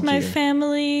positive because my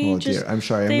family. Oh dear, I'm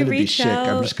sorry, I'm going to be sick.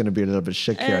 I'm just going to be a little bit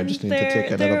sick here. I just need to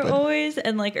take a little bit. Always,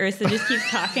 and like Ursa just keeps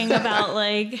talking about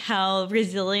like how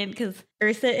resilient, because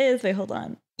Ursa is, wait, hold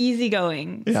on,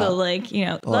 easygoing. Yeah. So like, you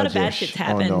know, a lot of bad shit's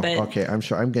happened, but okay, I'm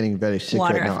sure I'm getting very sick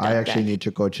right now. I actually need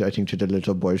to go to, I think, to the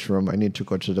little boys' room. I need to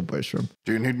go to the boys' room.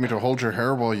 Do you need me to hold your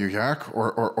hair while you yak,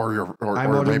 or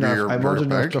I'm old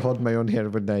enough to hold my own hair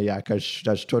when I yak.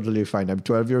 That's totally fine. I'm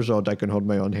 12 years old. I can hold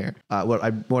my own hair. Well,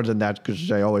 I'm more than that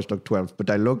because I always look 12,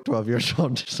 but I look 12 years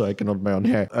old so I can hold my own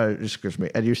hair. Excuse me.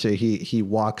 And you say he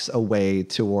walks away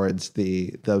towards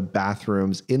the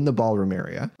bathrooms in the ballroom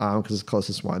area because it's the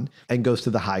closest one, and goes to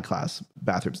the high class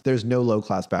bathrooms. There's no low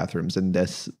class bathrooms in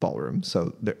this ballroom,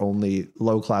 so the only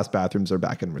low class bathrooms are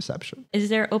back in reception. Is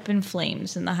there open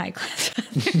flames in the high class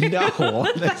bathroom?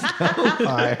 No, there's no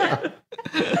fire.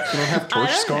 You don't have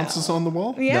torch sconces on the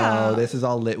wall? Yeah. No, this is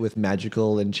all lit with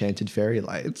magical enchanted fairy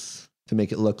lights to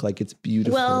make it look like it's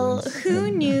beautiful. Well,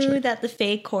 who knew that the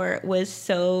Fey court was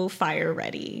so fire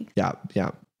ready? Yeah.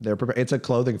 They're prepared. It's a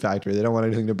clothing factory. They don't want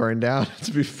anything to burn down. It's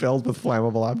to be filled with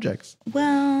flammable objects.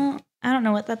 Well, I don't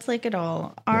know what that's like at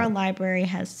all. Our library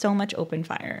has so much open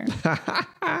fire.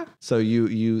 So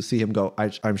you see him go,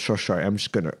 I'm so sorry. I'm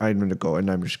gonna go, and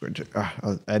I'm just going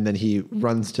to, and then he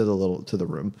runs to the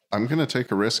room. I'm gonna take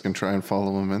a risk and try and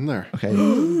follow him in there. Okay.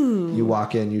 Ooh. You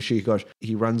walk in.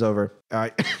 He runs over.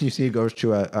 You see he goes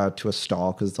to a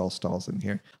stall because it's all stalls in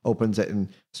here. Opens it and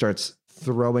starts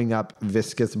throwing up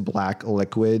viscous black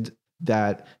liquid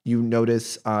that you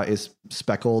notice is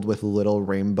speckled with little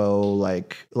rainbow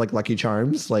like Lucky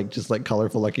Charms, like just like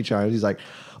colorful Lucky Charms. He's like,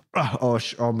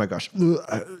 oh my gosh,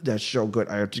 that's so good.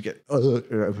 I have to get.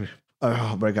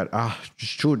 Oh my God!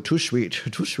 Just too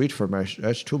sweet for my.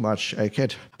 That's too much. I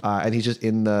can't. And he's just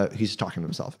he's talking to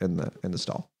himself in the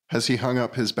stall. Has he hung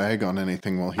up his bag on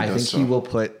anything while he does so? I think he will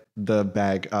put the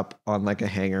bag up on like a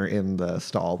hanger in the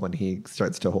stall when he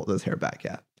starts to hold his hair back.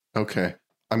 Yeah. Okay.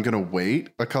 I'm going to wait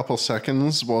a couple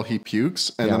seconds while he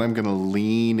pukes, and then I'm going to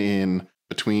lean in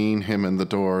between him and the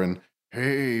door and,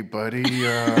 hey, buddy, you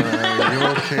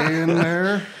okay in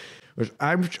there? He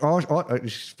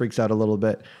freaks out a little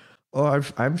bit. Oh,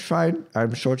 I'm fine.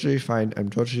 I'm totally fine.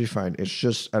 It's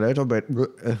just a little bit.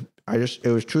 It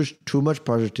was too much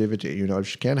positivity. You know, I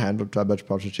just can't handle too much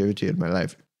positivity in my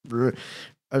life.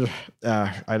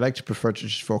 I like to prefer to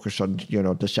just focus on, you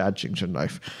know, the sad things in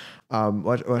life.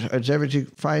 Is everything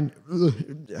fine?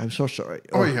 I'm so sorry.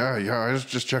 Oh yeah. I was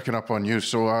just checking up on you.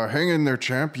 So hang in there,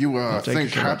 champ. You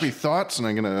think happy thoughts, and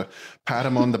I'm gonna pat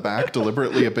him on the back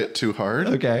deliberately a bit too hard.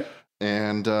 Okay.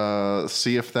 And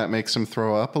see if that makes him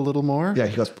throw up a little more. Yeah,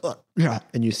 he goes, yeah.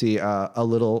 And you see a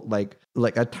little, like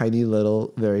a tiny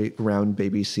little, very round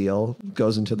baby seal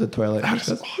goes into the toilet. That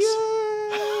is awesome.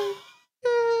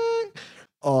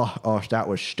 Oh, that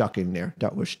was stuck in there.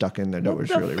 That was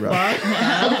really rough.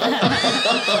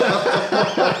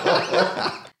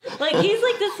 Like, he's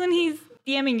like this when he's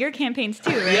DMing your campaigns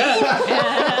too, right?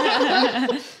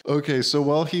 Yeah. Okay, so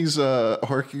while he's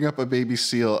horking up a baby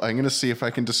seal, I'm going to see if I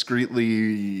can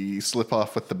discreetly slip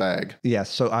off with the bag. Yes,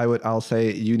 so I'll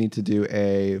say you need to do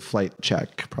a flight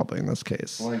check, probably in this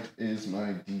case. Flight is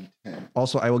my D10.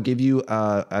 Also, I will give you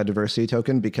a diversity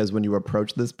token because when you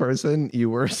approached this person, you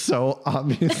were so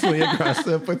obviously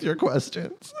aggressive with your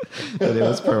questions that it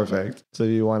was perfect. So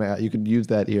you want to, you could use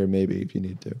that here maybe if you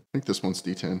need to. I think this one's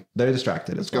D10. They're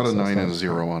distracted. It's got a 9 and a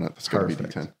 0 on it. That's got to be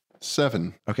D10.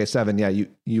 7. Okay, 7. Yeah,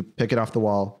 you pick it off the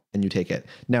wall and you take it.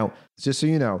 Now, just so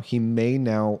you know, he may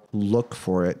now look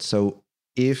for it. So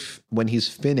if when he's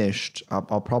finished,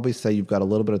 I'll probably say you've got a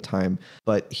little bit of time,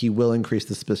 but he will increase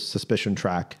the suspicion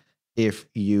track if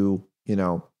you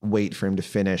wait for him to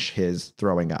finish his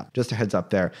throwing up. Just a heads up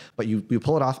there. But you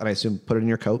pull it off and I assume put it in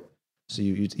your coat. So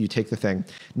you take the thing.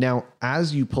 Now,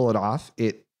 as you pull it off,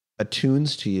 it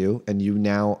attunes to you and you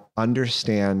now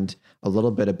understand a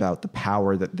little bit about the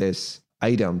power that this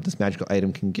magical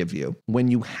item can give you.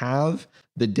 When you have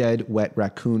the dead wet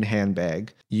raccoon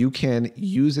handbag, you can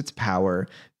use its power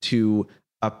to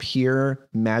appear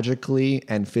magically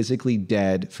and physically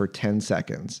dead for 10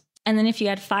 seconds. And then if you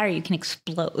add fire, you can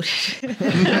explode. But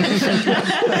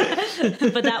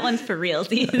that one's for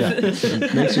realsies. Yeah.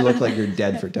 It makes you look like you're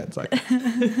dead for 10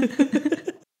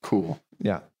 seconds. Cool.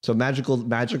 Yeah. So magical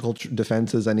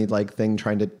defenses, any thing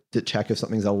trying to check if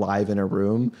something's alive in a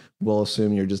room, will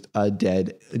assume you're just a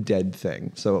dead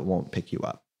thing. So it won't pick you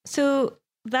up. So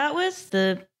that was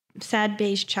the sad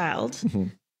beige child. Mm-hmm.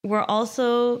 We're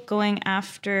also going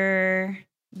after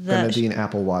the Grenadine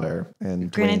Applewater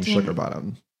and Dwayne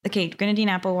Sugarbottom. Okay, Grenadine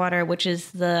Applewater, which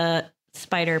is the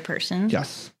spider person.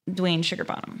 Yes. Dwayne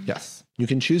Sugarbottom. Yes. You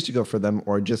can choose to go for them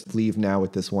or just leave now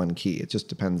with this one key. It just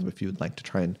depends if you would like to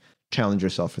try and challenge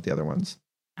yourself with the other ones.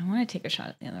 I want to take a shot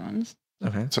at the other ones.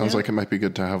 Okay. Sounds like it might be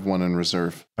good to have one in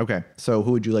reserve. Okay. So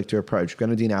who would you like to approach?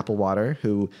 Grenadine Applewater,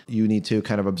 who you need to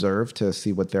kind of observe to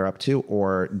see what they're up to,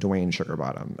 or Dwayne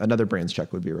Sugarbottom? Another brains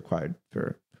check would be required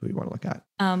for who you want to look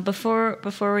at.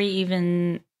 Before we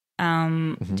even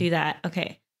do that,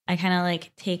 okay. I kind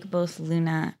of take both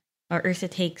Luna, or Ursa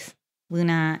takes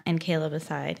Luna and Caleb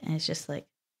aside, and it's just like,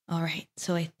 all right,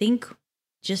 so I think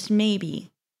just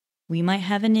maybe we might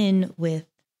have an in with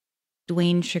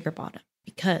Dwayne Sugarbottom,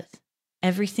 because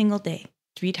every single day,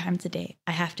 3 times a day,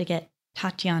 I have to get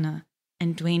Tatiana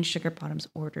and Dwayne Sugarbottom's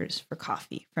orders for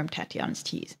coffee from Tatiana's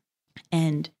Teas.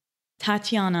 And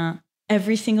Tatiana,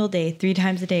 every single day, 3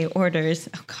 times a day, orders,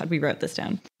 oh God, we wrote this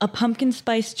down, a pumpkin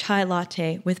spice chai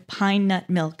latte with pine nut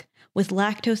milk, with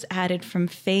lactose added from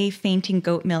Fey fainting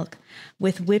goat milk,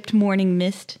 with whipped morning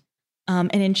mist,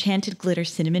 and enchanted glitter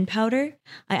cinnamon powder.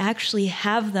 I actually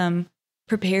have them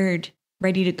prepared,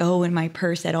 ready to go in my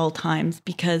purse at all times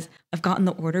because I've gotten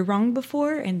the order wrong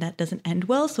before and that doesn't end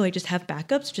well. So I just have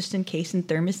backups just in case in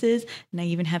thermoses. And I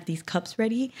even have these cups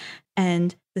ready.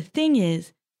 And the thing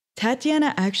is,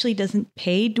 Tatiana actually doesn't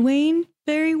pay Dwayne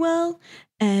very well.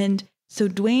 And so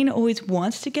Dwayne always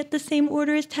wants to get the same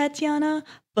order as Tatiana,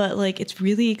 but it's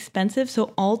really expensive.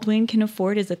 So all Dwayne can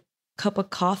afford is a cup of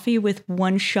coffee with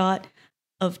 1 shot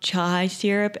of chai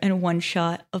syrup and 1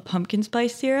 shot of pumpkin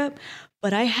spice syrup.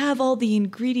 But I have all the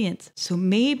ingredients. So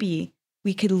maybe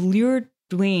we could lure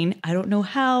Dwayne. I don't know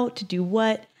how to do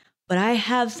what, but I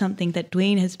have something that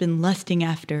Dwayne has been lusting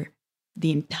after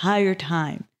the entire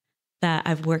time that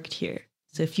I've worked here.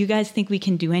 So if you guys think we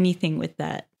can do anything with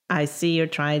that. I see you're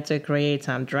trying to create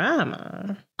some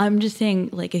drama. I'm just saying,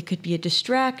 it could be a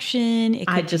distraction.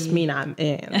 I just mean I'm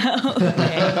in.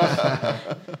 Okay.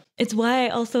 It's why I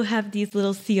also have these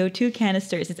little CO2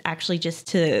 canisters. It's actually just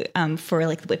to for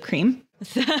the whipped cream.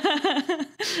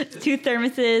 2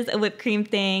 thermoses, a whipped cream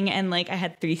thing, and I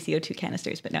had 3 CO2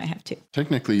 canisters, but now I have 2.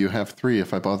 Technically, you have 3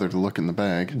 if I bother to look in the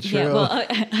bag. Sure. Yeah,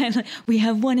 well, we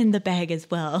have 1 in the bag as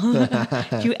well.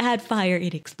 If you add fire,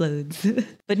 it explodes,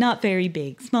 but not very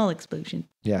big, small explosion.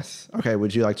 Yes. Okay.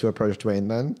 Would you like to approach Dwayne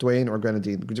then? Dwayne or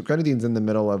Grenadine? Grenadine's in the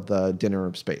middle of the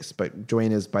dinner space, but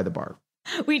Dwayne is by the bar.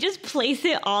 We just place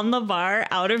it on the bar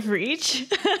out of reach.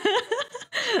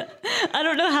 I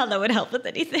don't know how that would help with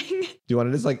anything. Do you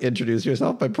want to just introduce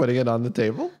yourself by putting it on the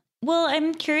table? Well,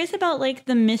 I'm curious about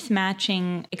the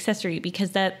mismatching accessory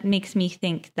because that makes me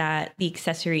think that the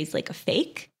accessory is a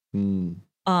fake.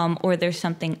 Or there's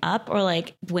something up, or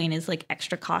Dwayne is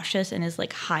extra cautious and is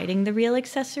hiding the real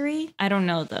accessory. I don't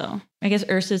know though. I guess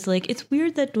Ursa's it's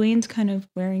weird that Dwayne's kind of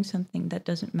wearing something that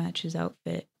doesn't match his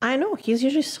outfit. I know, he's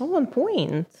usually so on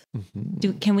point.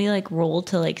 Mm-hmm. Can we roll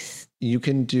to You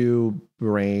can do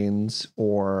brains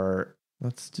or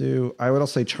let's do. I would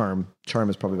also say charm. Charm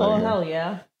is probably better. Oh here. hell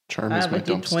yeah! Charm I is have my a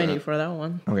dump D20 stat. for that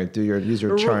one. Okay, use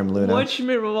your charm, Luna. Watch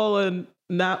me rolling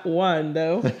that one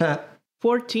though.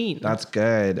 14. That's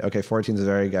good. Okay, 14 is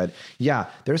very good. Yeah,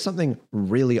 there's something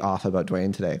really off about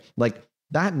Dwayne today. Like,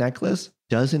 that necklace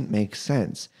doesn't make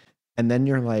sense. And then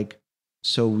you're like,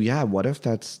 so yeah, what if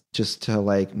that's just to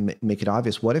like make it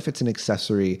obvious? What if it's an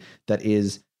accessory that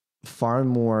is far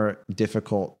more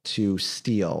difficult to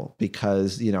steal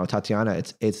because, you know, Tatiana,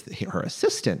 it's her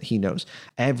assistant. He knows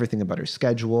everything about her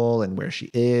schedule and where she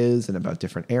is and about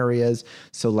different areas.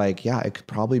 So like, yeah, it could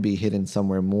probably be hidden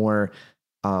somewhere more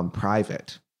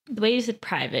private. The way you said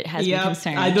private has me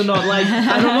concerned. I do not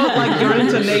like your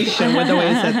intonation with the way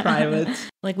you said private.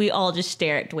 Like, we all just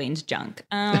stare at Dwayne's junk.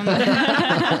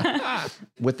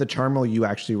 With the charmal, you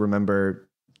actually remember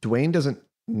Dwayne doesn't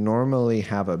normally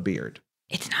have a beard.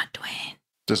 It's not Dwayne.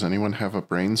 Does anyone have a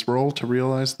brains roll to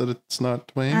realize that it's not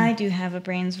Dwayne? I do have a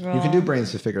brains roll. You can do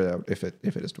brains to figure out if it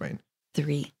is Dwayne.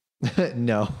 3.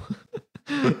 No.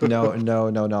 no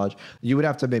knowledge. You would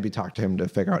have to maybe talk to him to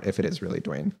figure out if it is really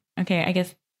Dwayne. Okay, I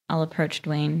guess I'll approach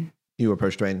Dwayne. You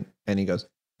approach Dwayne and he goes,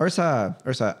 Ursa,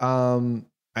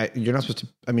 you're not supposed to,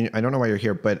 I mean, I don't know why you're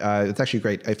here, but it's actually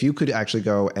great. If you could actually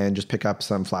go and just pick up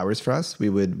some flowers for us, we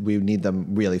need them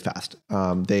really fast.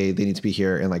 They need to be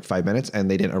here in like 5 minutes and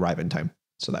they didn't arrive in time.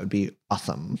 So that would be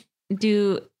awesome.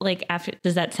 Does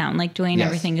that sound like Dwayne? Yes,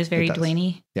 everything is very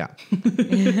Dwayne-y? Yeah.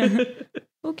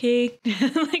 Okay.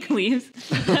 Like, leaves.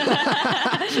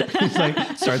 He's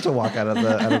like, start to walk out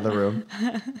of the room.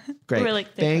 Great. We're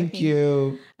like, thank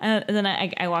you. And then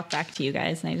I walk back to you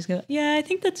guys and I just go, yeah, I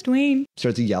think that's Dwayne.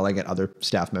 Starts yelling at other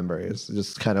staff members,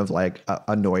 just kind of like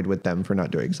annoyed with them for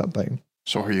not doing something.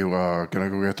 So are you gonna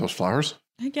go get those flowers?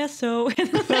 I guess so. Do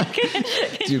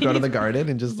you go to the garden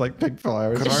and just like pick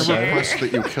flowers? Could I request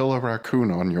that you kill a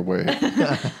raccoon on your way?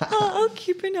 I'll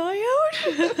keep an eye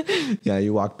out. Yeah,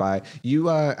 you walk by. You,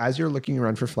 as you're looking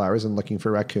around for flowers and looking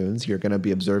for raccoons, you're going to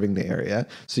be observing the area.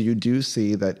 So you do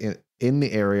see that in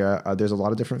the area, there's a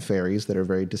lot of different fairies that are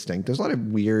very distinct. There's a lot of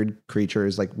weird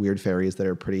creatures, like weird fairies that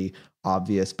are pretty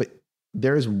obvious, but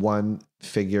there's one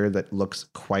figure that looks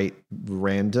quite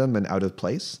random and out of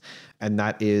place, and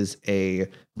that is a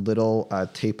little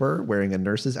taper wearing a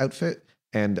nurse's outfit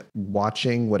and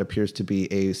watching what appears to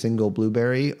be a single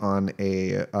blueberry on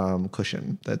a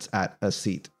cushion that's at a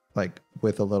seat, like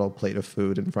with a little plate of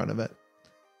food in front of it.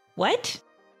 What?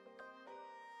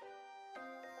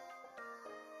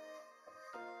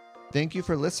 Thank you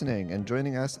for listening and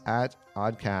joining us at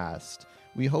Oddcast.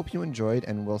 We hope you enjoyed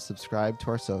and will subscribe to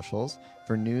our socials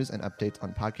for news and updates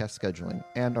on podcast scheduling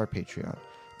and our Patreon.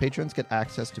 Patrons get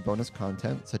access to bonus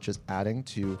content such as adding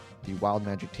to the Wild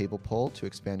Magic Table poll to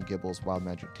expand Gibble's Wild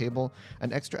Magic Table,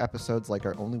 and extra episodes like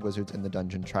our Only Wizards in the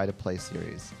Dungeon Try to Play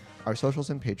series. Our socials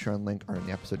and Patreon link are in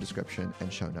the episode description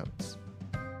and show notes.